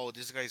 oh,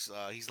 this guy's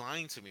he's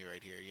lying to me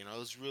right here. You know, it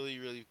was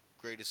really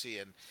great to see,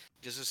 and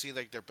just to see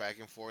like their back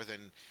and forth,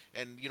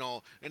 and you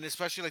know, and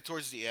especially like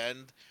towards the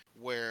end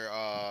where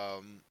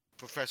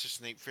Professor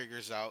Snape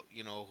figures out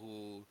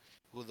who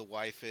the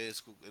wife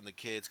is and the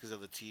kids because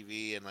of the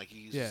TV, and like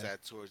he uses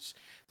that towards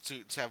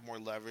to have more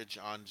leverage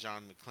on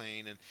John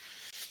McClane, and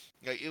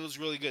like, it was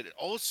really good.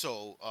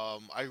 Also,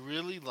 I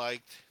really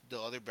liked the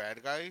other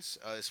bad guys,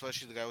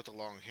 especially the guy with the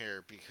long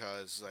hair,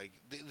 because like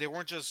they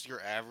weren't just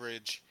your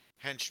average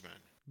henchmen,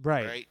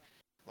 right?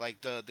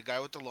 Like the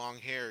guy with the long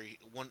hair,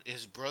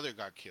 his brother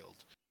got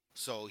killed,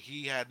 so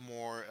he had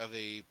more of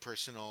a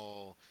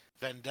personal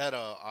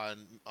vendetta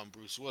on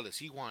Bruce Willis.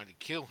 He wanted to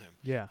kill him.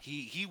 Yeah.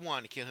 He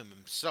wanted to kill him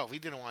himself. He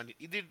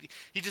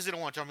just didn't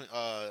want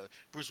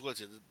Bruce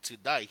Willis to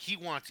die. He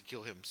wanted to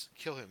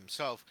kill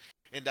himself.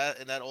 And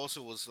that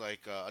also was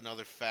like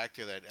another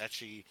factor that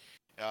actually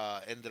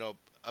ended up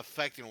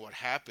affecting what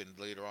happened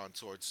later on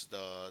towards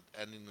the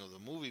ending of the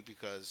movie,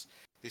 because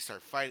they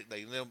start fighting.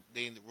 Like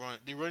they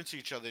run into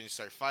each other and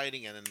start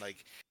fighting, and then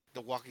like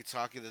the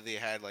walkie-talkie that they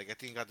had, like I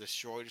think got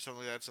destroyed or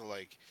something like that. So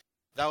like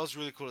that was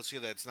really cool to see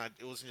that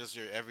it wasn't just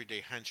your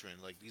everyday henchmen.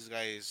 Like these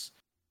guys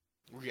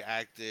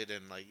reacted,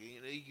 and like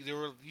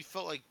it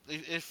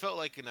felt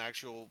like an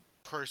actual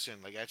person,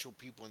 like actual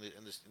people in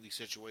these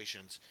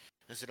situations,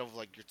 instead of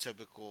like your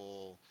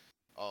typical,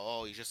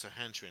 oh, he's just a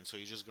henchman, so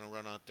he's just gonna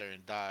run out there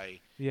and die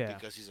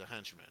because he's a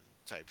henchman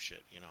type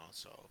shit, you know.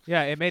 So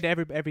yeah, it made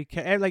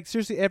like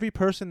seriously every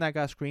person that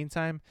got screen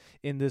time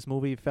in this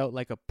movie felt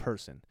like a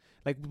person.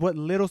 Like what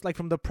little, like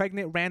from the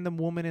pregnant random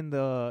woman in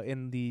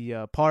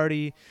the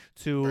party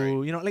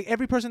to you know, like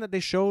every person that they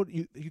showed,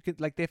 you could,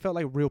 like, they felt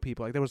like real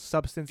people. Like there was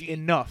substance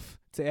enough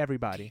to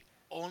everybody.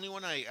 Only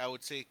one I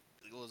would say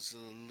it was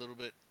a little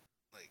bit.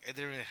 Like I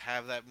didn't really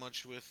have that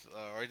much with,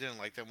 or I didn't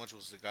like that much,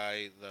 was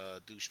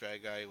the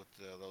douchebag guy with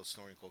those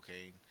snorting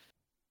cocaine.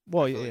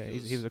 Well, yeah,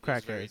 he was a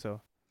crackhead,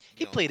 so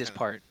he played his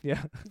part.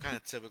 Yeah, kind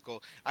of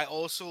typical. I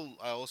also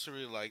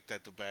really liked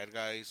that the bad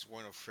guys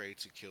weren't afraid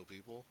to kill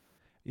people.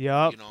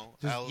 Yep. You know,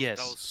 that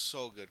was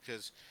so good,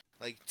 because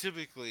like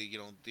typically, you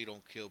know, they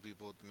don't kill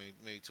people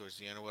maybe towards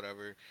the end or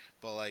whatever,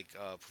 but like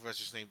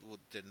Professor Snape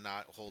did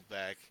not hold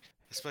back,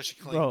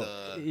 especially killing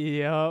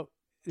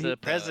the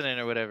president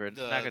or whatever,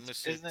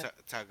 Mr.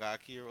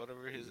 Tagaki or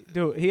whatever his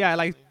dude. He had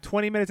like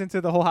 20 minutes into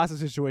the whole hostage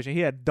situation,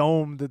 he had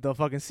domed the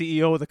fucking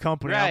CEO of the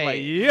company. Right. I'm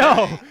like,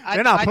 yo,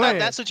 they're not playing. I thought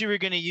that's what you were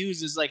gonna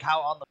use, is like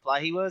how on the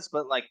fly he was,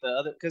 but like the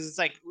other, because it's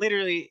like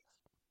literally,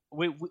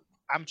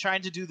 I'm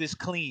trying to do this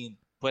clean,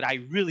 but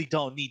I really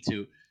don't need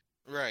to.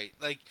 Right,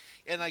 like,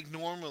 and like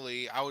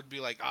normally I would be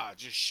like,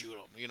 just shoot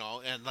him, you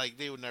know, and like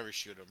they would never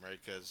shoot him, right?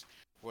 Because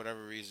for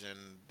whatever reason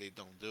they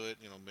don't do it,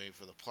 you know, maybe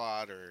for the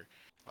plot, or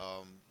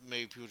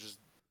maybe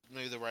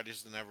the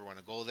writers never want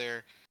to go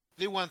there.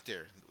 They went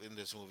there in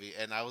this movie,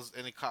 and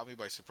it caught me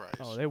by surprise.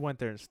 Oh, they went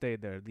there and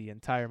stayed there the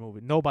entire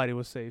movie. Nobody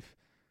was safe.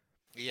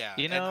 Yeah,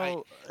 you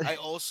know, I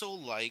also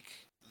like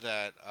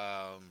that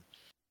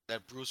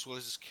that Bruce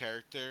Willis's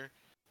character,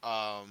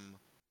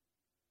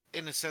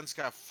 in a sense,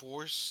 got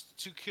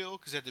forced to kill,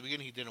 because at the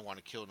beginning he didn't want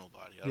to kill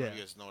nobody. I don't know if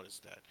you guys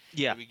noticed that.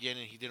 Yeah. At the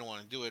beginning he didn't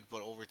want to do it,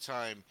 but over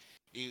time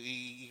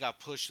he got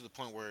pushed to the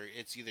point where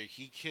it's either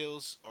he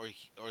kills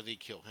or they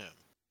kill him.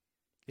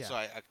 Yeah. So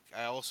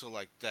I also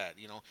like that,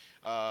 you know.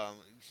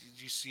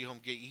 You see him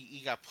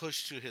he got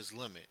pushed to his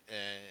limit,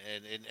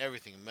 and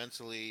everything,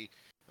 mentally,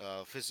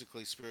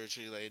 physically,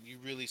 spiritually, and you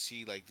really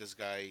see like this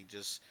guy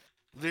just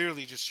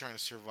literally just trying to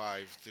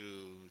survive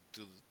through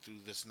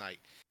this night.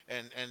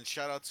 And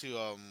shout out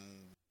to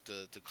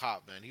the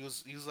cop, man. He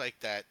was like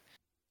that.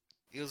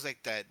 He was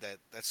like that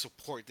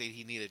support that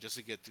he needed just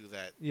to get through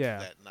that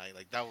night.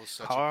 Like that was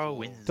such Carl a cool...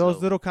 Winslow.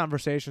 Those little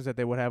conversations that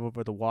they would have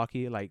over the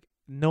walkie, like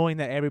knowing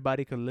that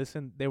everybody could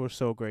listen, they were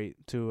so great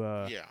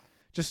to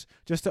just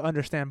to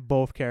understand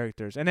both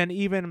characters. And then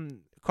even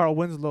Carl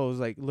Winslow's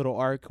like little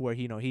arc where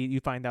you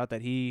find out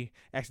that he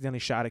accidentally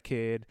shot a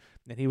kid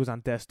and he was on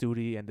death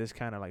duty, and this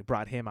kind of like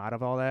brought him out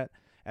of all that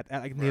at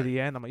like near the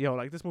end. I'm like, yo,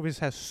 like this movie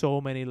just has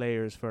so many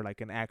layers for like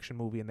an action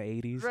movie in the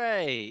 80s.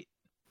 Right.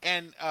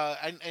 And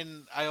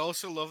I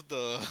also love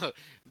the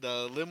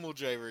the limo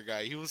driver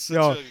guy. He was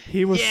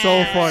he was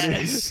so funny.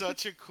 He's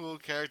such a cool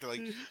character. Like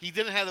he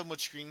didn't have that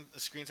much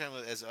screen time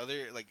as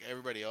other like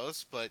everybody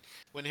else, but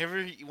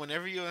whenever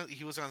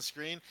he was on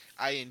screen,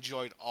 I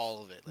enjoyed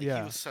all of it. Like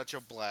he was such a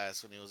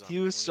blast when he was on. He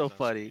was so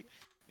funny. Screen.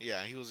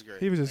 Yeah, he was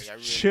great. He was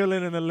just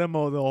chilling in the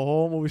limo the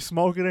whole movie,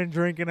 smoking and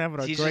drinking,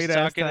 having a great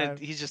ass time.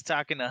 He's just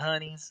talking to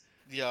honeys.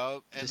 Yeah,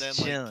 and just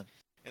then chilling.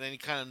 And then he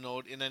kind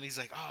of and then he's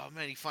like, "Oh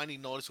man," he finally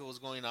noticed what was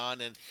going on,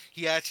 and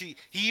he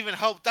even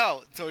helped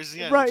out towards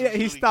the end. Right? Yeah,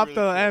 he stopped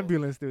the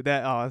ambulance, dude.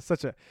 It's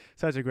such a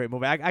great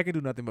movie. I can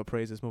do nothing but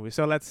praise this movie.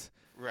 So let's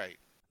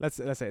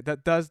say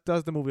that does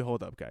the movie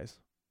hold up, guys?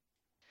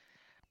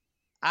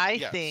 I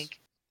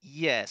think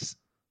yes.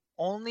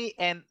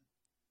 I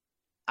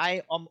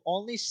am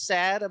only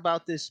sad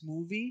about this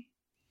movie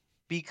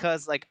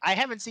because like I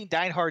haven't seen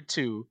Die Hard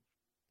 2,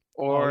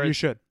 or you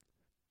should.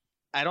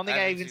 I don't think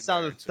I even saw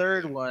the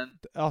third one.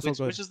 Also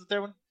good. Which is the third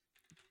one?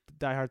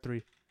 Die Hard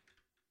 3.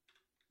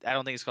 I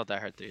don't think it's called Die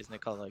Hard 3. Isn't it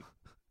called like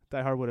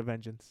Die Hard with a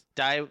Vengeance?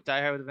 Die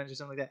Hard with a Vengeance,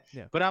 something like that.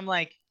 Yeah. But I'm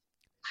like,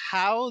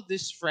 how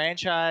this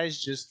franchise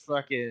just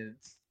fucking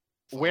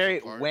where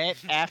it went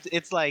after.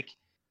 It's like,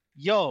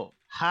 yo,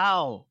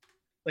 how?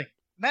 Like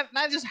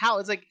not just how.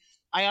 It's like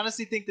I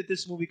honestly think that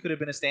this movie could have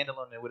been a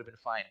standalone and it would have been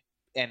fine.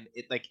 And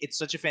it's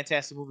such a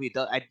fantastic movie.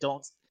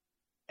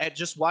 At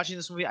just watching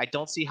this movie, I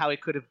don't see how it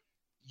could have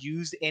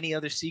used any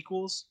other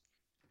sequels,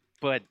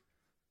 but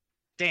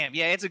damn,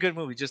 yeah, it's a good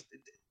movie. Just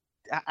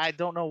I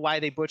don't know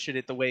why they butchered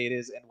it the way it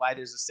is and why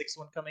there's a sixth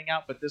one coming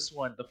out, but this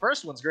one, the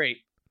first one's great.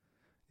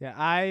 Yeah,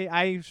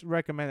 I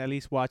recommend at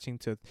least watching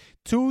 2.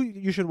 2,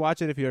 you should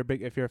watch it if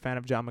you're a fan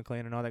of John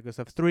McClane and all that good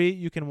stuff. 3,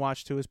 you can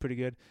watch 2, is pretty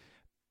good.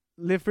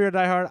 Live Free or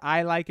Die Hard,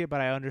 I like it,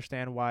 but I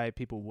understand why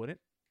people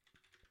wouldn't.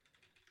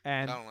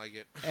 And I don't like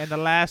it. And the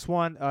last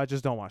one,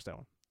 just don't watch that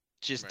one.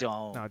 Just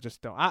don't. No,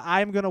 just don't.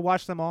 I'm gonna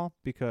watch them all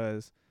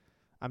because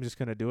I'm just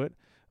gonna do it.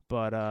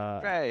 But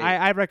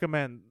I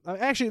recommend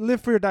actually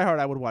Live Free or Die Hard.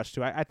 I would watch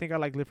too. I think I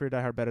like Live Free or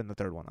Die Hard better than the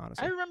third one.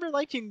 Honestly, I remember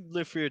liking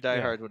Live Free or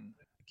Die Hard when,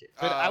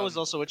 but I was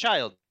also a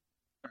child.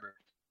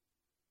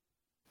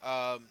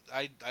 I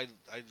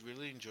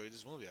really enjoyed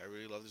this movie. I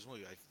really love this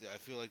movie. I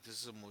feel like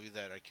this is a movie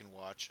that I can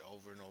watch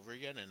over and over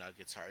again and not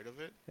get tired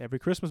of it. Every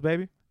Christmas,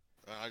 baby.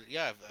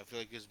 Yeah, I feel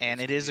like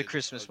it is a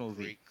Christmas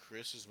movie. Great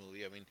Christmas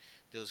movie. I mean,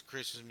 there was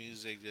Christmas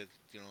music, that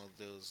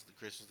there was the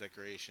Christmas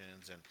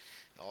decorations and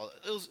all.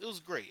 It was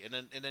great. And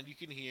then you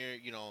can hear,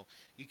 you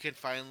can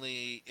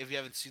finally, if you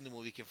haven't seen the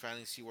movie, you can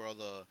finally see where all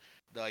the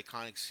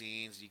iconic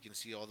scenes. You can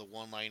see all the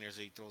one-liners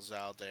that he throws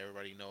out that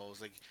everybody knows.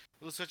 Like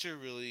it was such a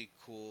really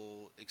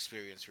cool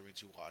experience for me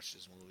to watch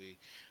this movie.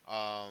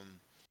 I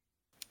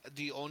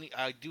do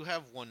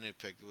have one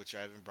nitpick which I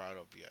haven't brought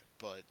up yet,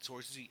 but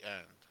towards the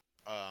end.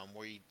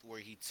 Where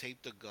he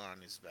taped a gun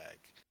on his back.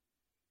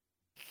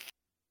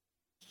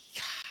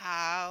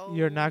 How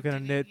you're not gonna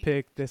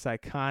nitpick this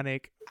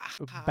iconic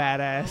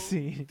badass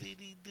scene? Did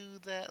he do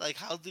that? Like,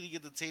 how did he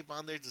get the tape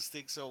on there to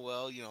stick so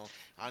well?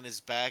 On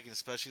his back, and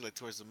especially like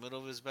towards the middle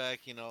of his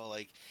back.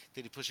 Like,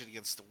 did he push it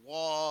against the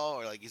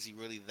wall, or like, is he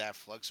really that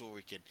flexible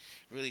where he can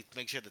really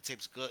make sure the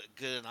tape's good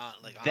and on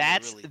like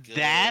that's really good?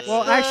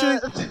 Well,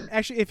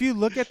 actually, if you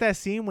look at that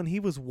scene when he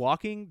was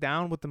walking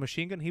down with the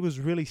machine gun, he was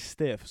really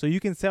stiff, so you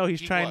can tell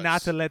he's trying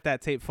not to let that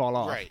tape fall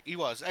off. Right, he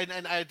was,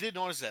 and I did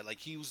notice that. Like,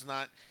 he was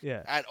not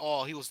at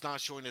all. He was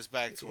not showing his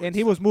back towards. And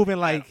he was moving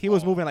like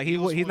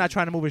he's not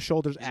trying to move his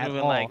shoulders at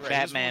all. Like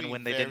Batman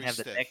when they didn't have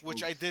the neck.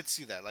 Which I did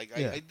see that. Like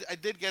I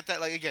did get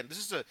that. Like again, this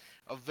is a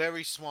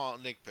very small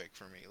nitpick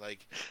for me.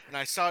 Like when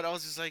I saw it, I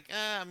was just like,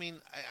 I mean,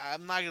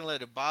 I'm not gonna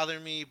let it bother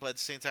me, but at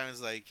the same time,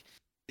 it's like,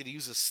 did he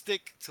use a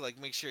stick to like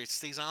make sure it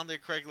stays on there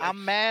correctly? Like,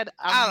 I'm mad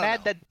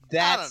that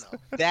that's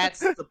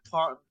the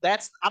part.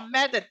 I'm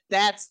mad that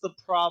that's the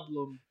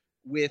problem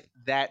with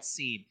that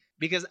scene.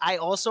 Because I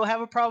also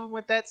have a problem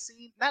with that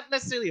scene. Not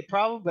necessarily a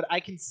problem, but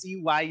I can see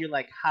why you're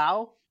like,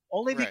 how?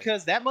 Only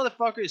because that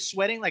motherfucker is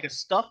sweating like a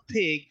stuffed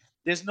pig.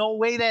 There's no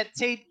way that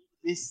tape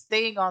is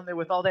staying on there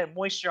with all that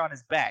moisture on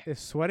his back. Is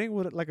sweating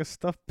with like a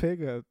stuffed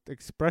pig an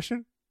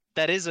expression?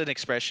 That is an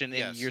expression,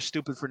 and you're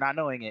stupid for not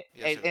knowing it.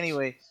 Yes,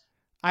 anyway.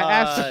 I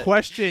asked the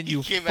question,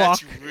 you fuck.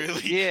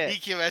 He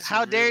came at you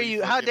How dare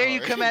you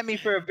hard. come at me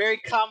for a very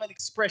common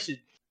expression?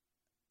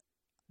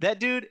 That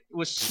dude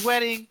was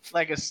sweating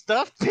like a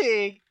stuffed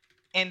pig.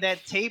 And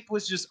that tape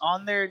was just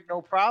on there,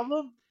 no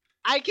problem.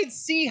 I can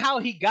see how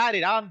he got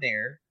it on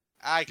there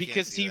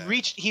because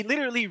he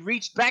literally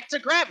reached back to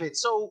grab it.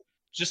 So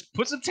just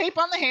put some tape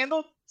on the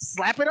handle,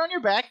 slap it on your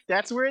back.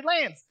 That's where it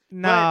lands.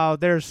 No,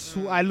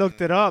 I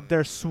looked it up.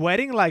 They're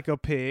sweating like a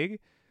pig.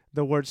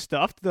 The word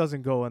stuffed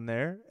doesn't go in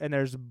there, and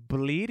there's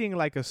bleeding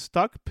like a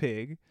stuck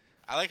pig.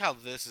 I like how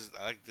this is.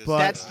 I like this. But-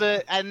 That's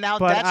the and now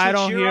But that's I what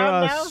don't you're hear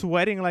on us now.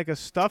 sweating like a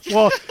stuff.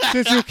 Well,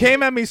 since you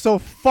came at me so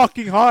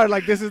fucking hard,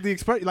 like this is the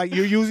expression. Like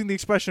you're using the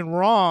expression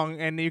wrong,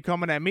 and you're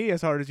coming at me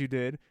as hard as you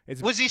did.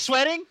 It's Was he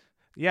sweating?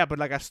 yeah, but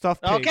like a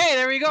stuffed pig. Okay,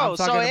 there we go. I'm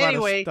talking So about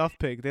anyway, a stuffed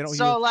pig. They don't.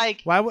 so use,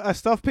 like why would a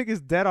stuffed pig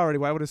is dead already?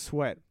 Why would it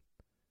sweat?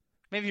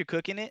 maybe you're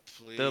cooking it,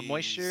 the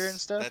moisture and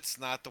Please, stuff. That's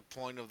not the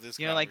point of this.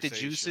 You know, like the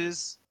conversation.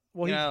 juices.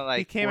 Well, You he, know, like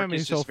he came at pork me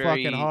is so just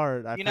fucking very-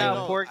 hard. I You feel know I how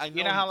know- pork. I You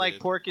know know how he like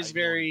did. pork is I know he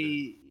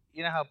very.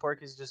 You know how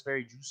pork is just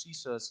very juicy,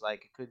 so it's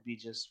like it could be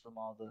just from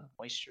all the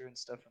moisture and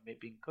stuff from it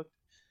being cooked.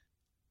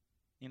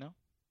 You know.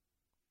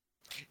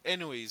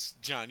 Anyways,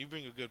 John, you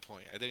bring a good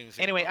point. I didn't even.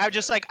 Think Anyway, about I'm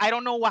just that. like I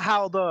don't know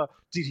how the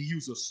did he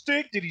use a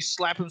stick? Did he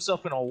slap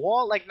himself in a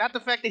wall? Like not the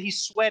fact that he's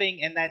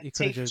sweating and that He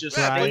could've tape just just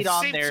dried- stayed But at the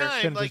on same there.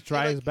 time, Couldn't like, just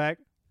dry like, his back.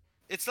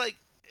 It's like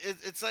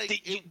it's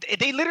like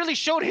They literally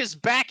showed his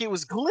back; it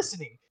was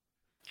glistening.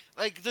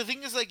 like the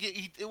thing is like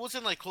it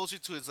wasn't like closer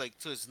to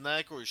his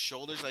neck or his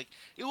shoulders. Like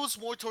it was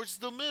more towards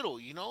the middle.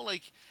 You know,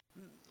 like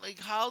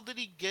how did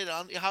he get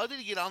on? How did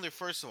he get on there?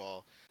 First of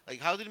all, like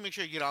how did he make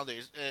sure he get on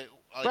there?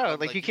 Bro,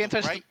 like you can't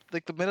touch right,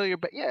 the middle of your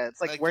back. Yeah, it's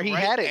like where the he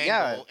right had it.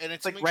 Yeah, angle, and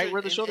it's to like make right sure-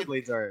 where the and- shoulder and-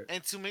 blades are.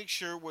 and to make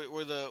sure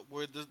where the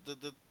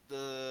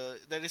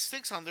that it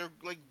sticks on there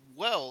like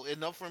well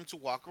enough for him to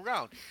walk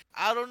around.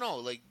 I don't know,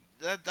 like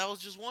that was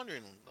just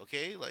wondering.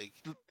 Okay, like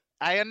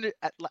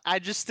I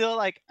just still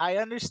like I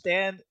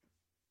understand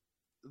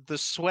the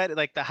sweat,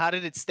 like the how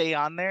did it stay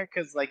on there?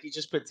 Because like you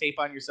just put tape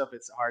on yourself,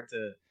 it's hard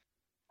to.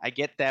 I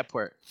get that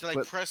part. to like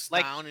but, press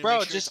like, down and bro,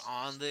 make sure just, it's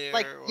on there.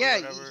 like or yeah,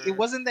 whatever. it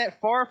wasn't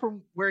that far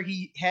from where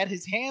he had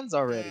his hands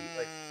already.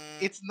 Like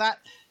it's not.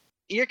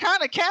 You're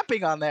kind of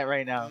camping on that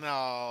right now.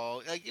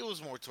 No, like it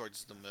was more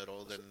towards the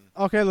middle than.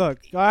 Okay, look.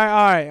 All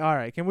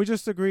right. Can we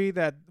just agree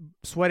that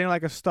sweating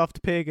like a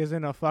stuffed pig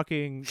isn't a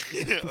fucking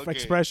Okay.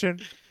 expression?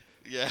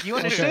 Yeah. You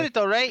understood Okay. it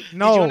though, right? Did you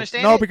No,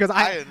 understand no, it? because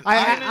I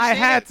understand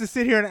had it. to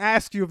sit here and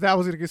ask you if that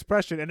was an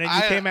expression, and then you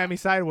I- came at me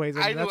sideways,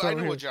 and I that's knew over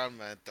here. what John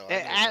meant though. I Eh,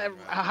 knew what John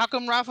meant. how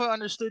come Rafa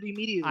understood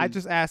immediately? I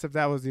just asked if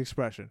that was the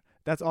expression.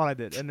 That's all I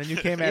did, and then you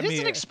came at It me. is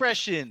an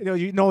expression.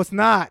 No, it's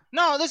not.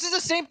 No, this is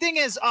the same thing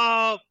as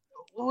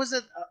what was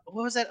it?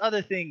 What was that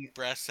other thing?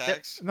 Brass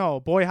sacks. No,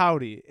 boy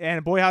howdy,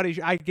 and boy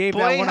howdy. I gave Boy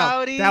that one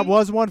howdy, up. That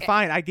was one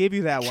fine. I gave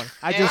you that one.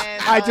 I just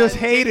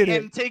And, hated take,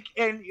 it. And take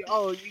and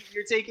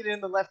you're taking it in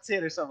the left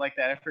tit or something like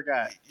that. I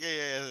forgot.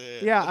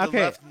 Yeah, The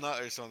okay. left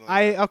nut or something.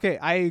 Like that.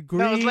 I agree.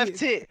 No, it's left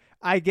tit.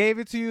 I gave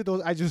it to you.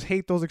 Those I just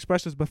hate those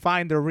expressions, but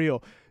fine, they're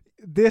real.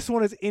 This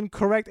one is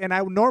incorrect, and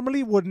I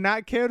normally would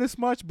not care this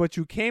much, but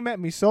you came at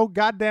me so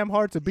goddamn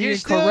hard to be You're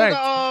incorrect.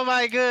 Still, oh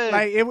my god.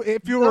 Like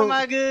if you oh were,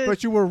 my god.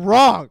 but you were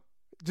wrong.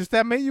 Just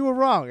admit you were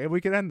wrong, and we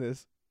can end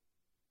this.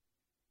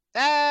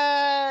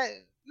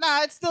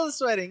 Nah, it's still the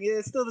sweating.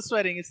 It's still the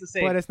sweating. It's the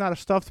same. But it's not a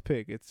stuffed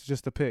pig. It's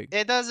just a pig.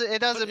 It doesn't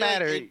But,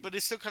 matter. but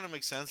it still kind of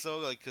makes sense though,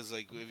 like because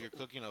like if you're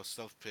cooking a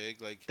stuffed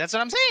pig, like That's what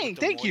I'm saying. with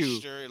the Thank you.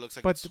 moisture, It looks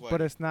like But it's but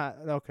sweating. it's not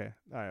okay.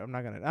 All right,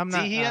 I'm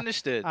not. See, he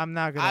understood. I'm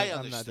not gonna. I I'm not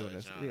understood, doing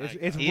this. John.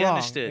 It's He wrong.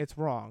 understood. It's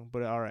wrong.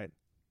 But all right.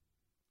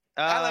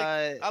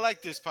 I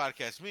like this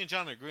podcast. Me and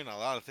John are agreeing on a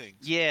lot of things.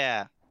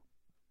 Yeah.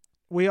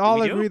 We all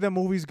we do? agree the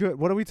movie's good.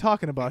 What are we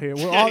talking about here?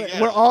 We're Yeah, all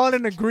yeah. we're all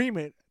in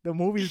agreement. The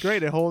movie's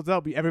great. It holds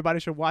up. Everybody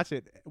should watch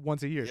it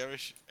once a year. Yeah,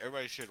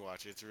 everybody should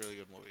watch it. It's a really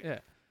good movie. Yeah.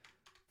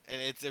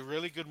 And it's a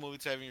really good movie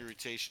to have in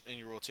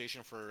your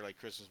rotation for like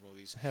Christmas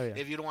movies. Hell yeah.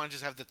 If you don't want to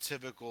just have the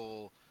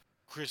typical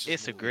Christmas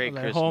It's a movie. great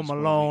Like Christmas Home movie.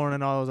 Alone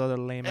and all those other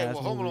lame Hey, ass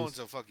well, Home movies. Alone's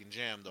a fucking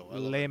jam though. I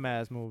love Lame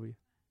ass movie.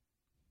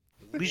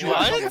 We should What?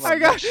 watch Home Alone I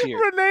got next year.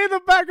 Renee in the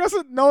back. I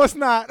said, no, it's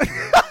not.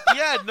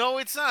 Yeah, no,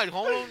 it's not.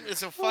 Home Alone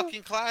is a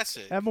fucking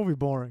classic. That movie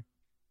boring.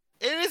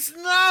 It is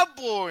not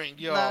boring,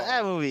 yo. Nah,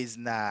 that movie's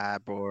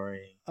not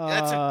boring.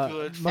 That's a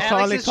good film.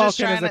 Macaulay Alex is just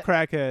Culkin is trying a to-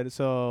 crackhead,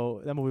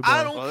 so that movie boring.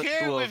 I don't Well,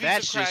 care well, if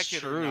that's he's a just crackhead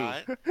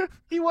or true. not.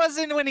 He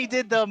wasn't when he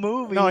did the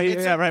movie. No,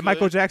 It's yeah, a right.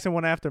 Michael good- Jackson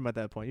went after him at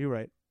that point. You're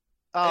right.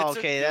 Oh, It's a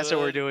okay, that's what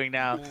we're good doing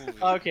now. movie.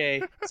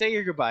 Okay, say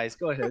your goodbyes.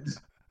 Go ahead.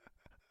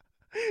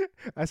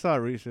 I saw it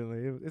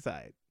recently. It's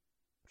alright.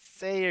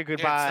 Say your Yeah,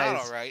 goodbyes.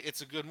 it's not alright.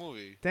 It's a good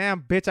movie.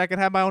 Damn, bitch, I can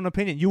have my own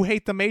opinion. You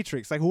hate The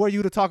Matrix. Like, who are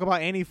you to talk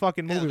about any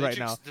fucking Yeah, movie The right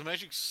now? Matrix- The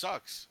Matrix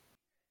sucks.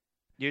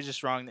 You're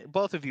just wrong.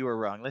 Both of you are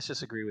wrong. Let's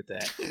just agree with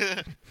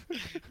that.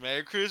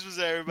 Merry Christmas,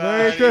 everybody.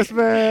 Merry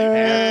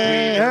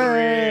Christmas!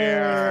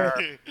 Happy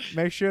New Year.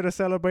 Make sure to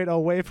celebrate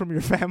away from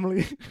your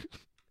family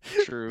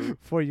True.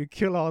 before you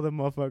kill all the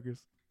motherfuckers.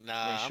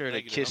 Nah, Make I'm sure to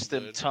negative. kiss I'm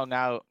them good. tongue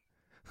out.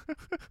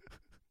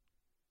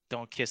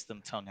 Don't kiss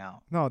them tongue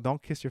out. No,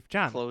 don't kiss your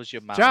John. Close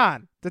your mouth.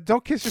 John,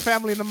 don't kiss your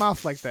family in the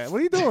mouth like that.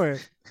 What are you doing?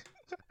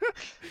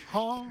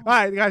 All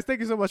right, guys, thank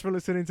you so much for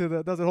listening to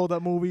the Does It Hold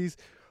Up Movies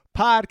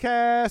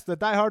podcast, the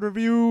Die Hard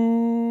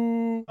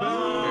review.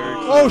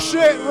 Oh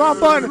shit! Wrong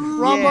button.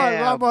 Wrong button.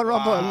 Yeah. Wrong button.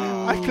 Wrong button.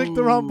 I clicked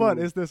the wrong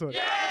button. It's this one.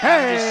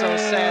 Hey! I'm just so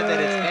sad that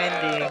it's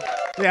ending.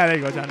 Yeah, there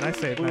you go, John. Nice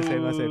save. Nice save.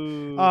 Nice save.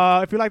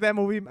 Ooh. If you like that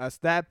movie,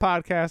 that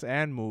podcast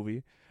and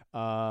movie,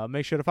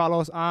 make sure to follow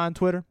us on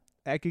Twitter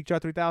at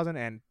GeekJar3000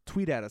 and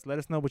tweet at us. Let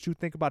us know what you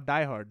think about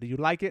Die Hard. Do you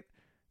like it?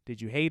 Did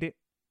you hate it?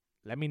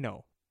 Let me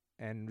know.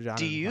 And John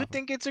Do you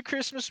think it's a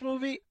Christmas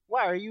movie?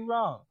 Why are you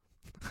wrong?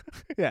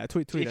 Yeah,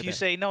 tweet If at you that.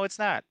 say no, it's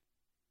not.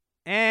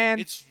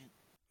 And It's.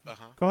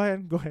 go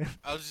ahead.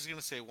 I was just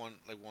gonna say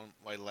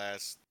my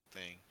last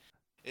thing.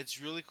 It's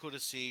really cool to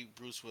see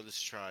Bruce Willis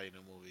try in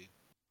a movie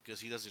because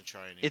he doesn't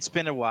try anymore. It's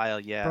been a while,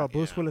 yeah. Bro,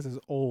 Bruce Willis is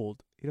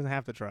old. He doesn't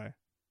have to try.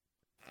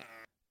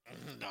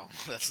 No,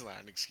 that's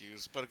not an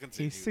excuse. But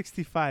continue. He's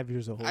 65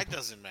 years old. It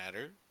doesn't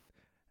matter.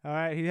 All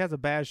right, he has a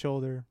bad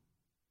shoulder.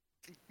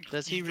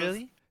 Does he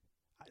really?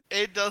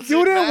 It doesn't.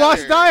 You didn't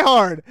matter. watch Die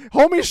Hard.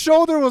 Homie's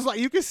shoulder was like,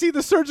 you can see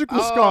the surgical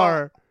Oh.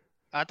 scar.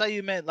 I thought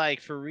you meant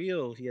like for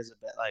real. He has a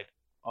bad like.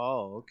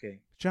 Oh, okay.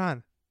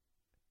 John,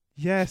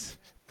 yes,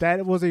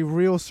 that was a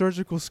real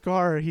surgical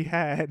scar he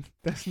had.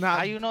 That's not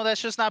How you know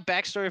that's just not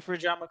backstory for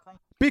John McClane?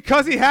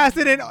 because he has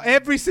it in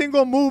every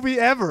single movie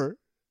ever.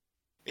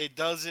 It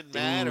doesn't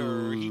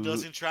matter. He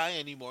doesn't try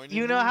anymore.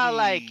 You know how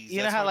like movies. you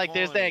know That's how my like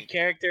there's that point.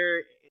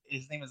 character.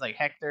 His name is like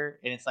Hector,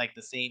 and it's like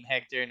the same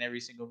Hector in every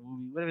single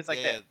movie. What if it's like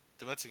yeah, that?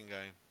 the Mexican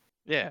guy,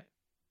 Yeah.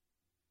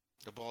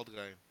 the bald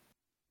guy.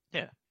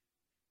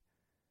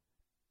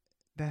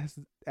 That has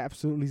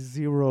absolutely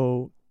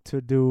zero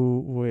to do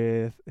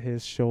with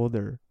his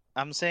shoulder.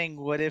 I'm saying,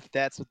 what if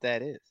that's what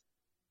that is?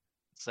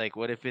 It's like,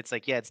 what if it's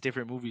like, yeah, it's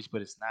different movies,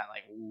 but it's not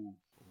like, ooh.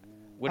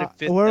 What if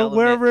Fifth we're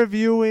Element?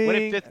 reviewing. What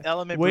if Fifth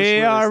Element? Bruce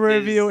We Willis are is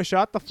reviewing.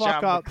 Shut the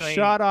fuck John up. McClane?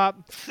 Shut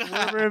up.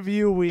 We're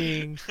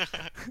reviewing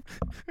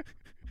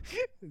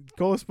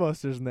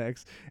Ghostbusters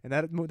next, and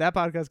that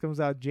podcast comes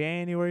out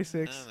January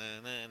 6th.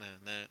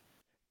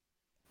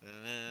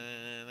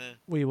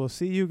 We will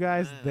see you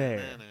guys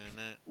there.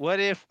 What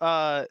if?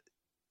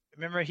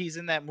 Remember he's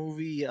in that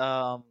movie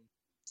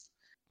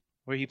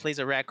where he plays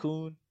a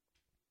raccoon,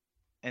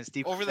 and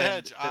Steve Over the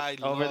Hedge. I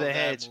Over love the that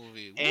Hedge.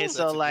 movie. Ooh, And that's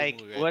so a good like,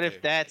 movie right what there.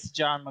 if that's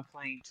John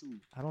McClane too?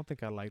 I don't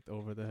think I liked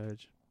Over the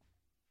Hedge.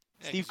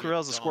 Yeah, Steve 'cause you're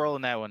Carell's a dumb. squirrel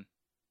in that one.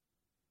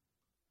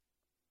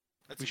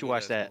 That's We a should good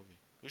watch ass that. movie.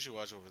 We should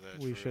watch Over the Hedge.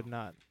 We for should real.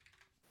 not.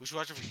 We should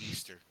watch it for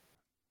Easter.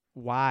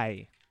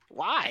 Why?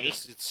 Why?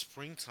 It's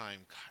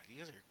springtime. God, you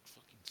guys are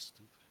fucking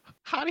stupid.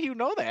 How do you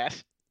know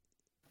that?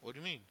 What do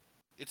you mean?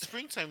 It's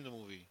springtime, the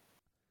movie.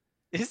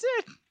 Is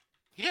it?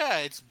 Yeah,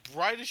 it's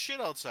bright as shit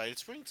outside.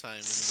 It's springtime.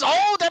 in the So movie.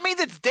 that means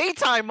it's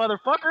daytime,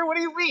 motherfucker. What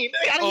do you mean?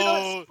 How do you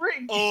know it's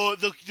spring? Oh,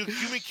 the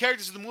human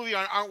characters in the movie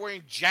aren't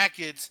wearing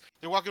jackets.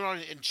 They're walking around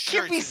in shirts.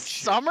 Can't be and shit.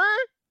 summer.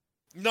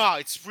 No,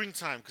 it's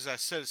springtime because I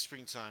said it's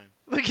springtime.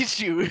 Look at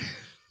you.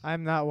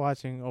 I'm not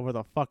watching Over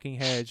the fucking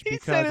Hedge He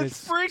because said it's it's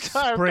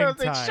springtime because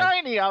it's springtime.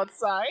 shiny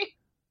outside.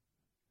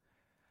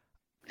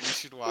 You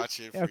should watch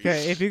it. For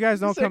Okay, you. if you guys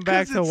don't said come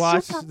back 'cause to it's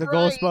watch super the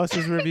bright.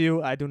 Ghostbusters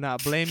review, I do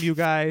not blame you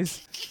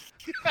guys.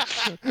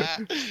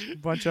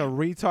 Bunch of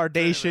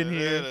retardation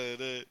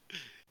here.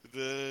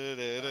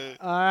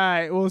 All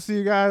right, we'll see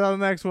you guys on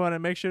the next one,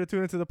 and make sure to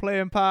tune into the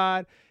Playing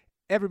Pod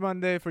every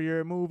Monday for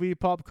your movie,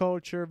 pop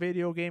culture,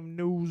 video game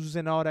news,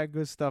 and all that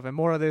good stuff. And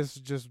more of this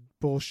just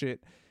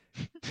bullshit.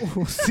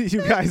 We'll see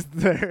you guys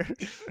there.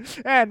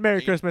 And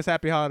Merry Christmas,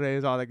 Happy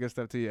Holidays, all that good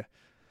stuff to you.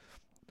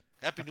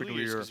 Happy Happy New New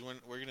Year's, Year.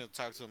 because we're gonna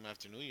talk to them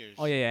after New Year's.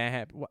 Oh yeah,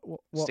 happy.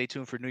 Well, Stay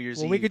tuned for New Year's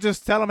well, Eve. we could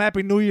just tell them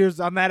Happy New Year's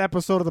on that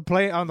episode of the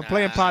Playing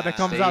Pod that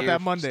comes Stay out here- that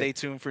Monday. Stay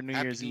tuned for New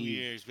Happy Year's New Eve.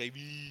 Year's,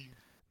 baby.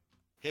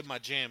 Hit my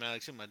jam,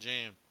 Alex. Hit my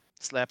jam.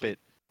 Slap it.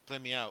 Play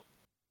me out.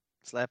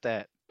 Slap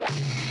that.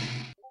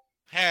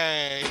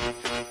 Hey.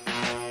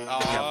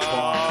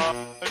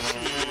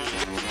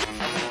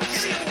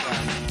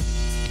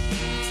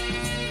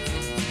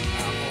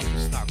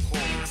 It's not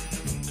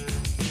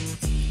cold.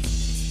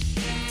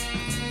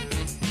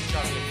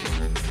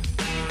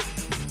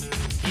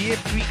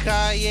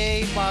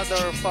 Yippee-ki-yay,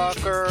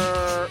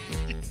 motherfucker.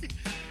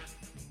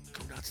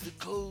 Come down to the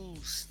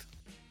coast.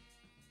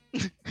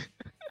 Remember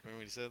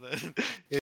when he said that?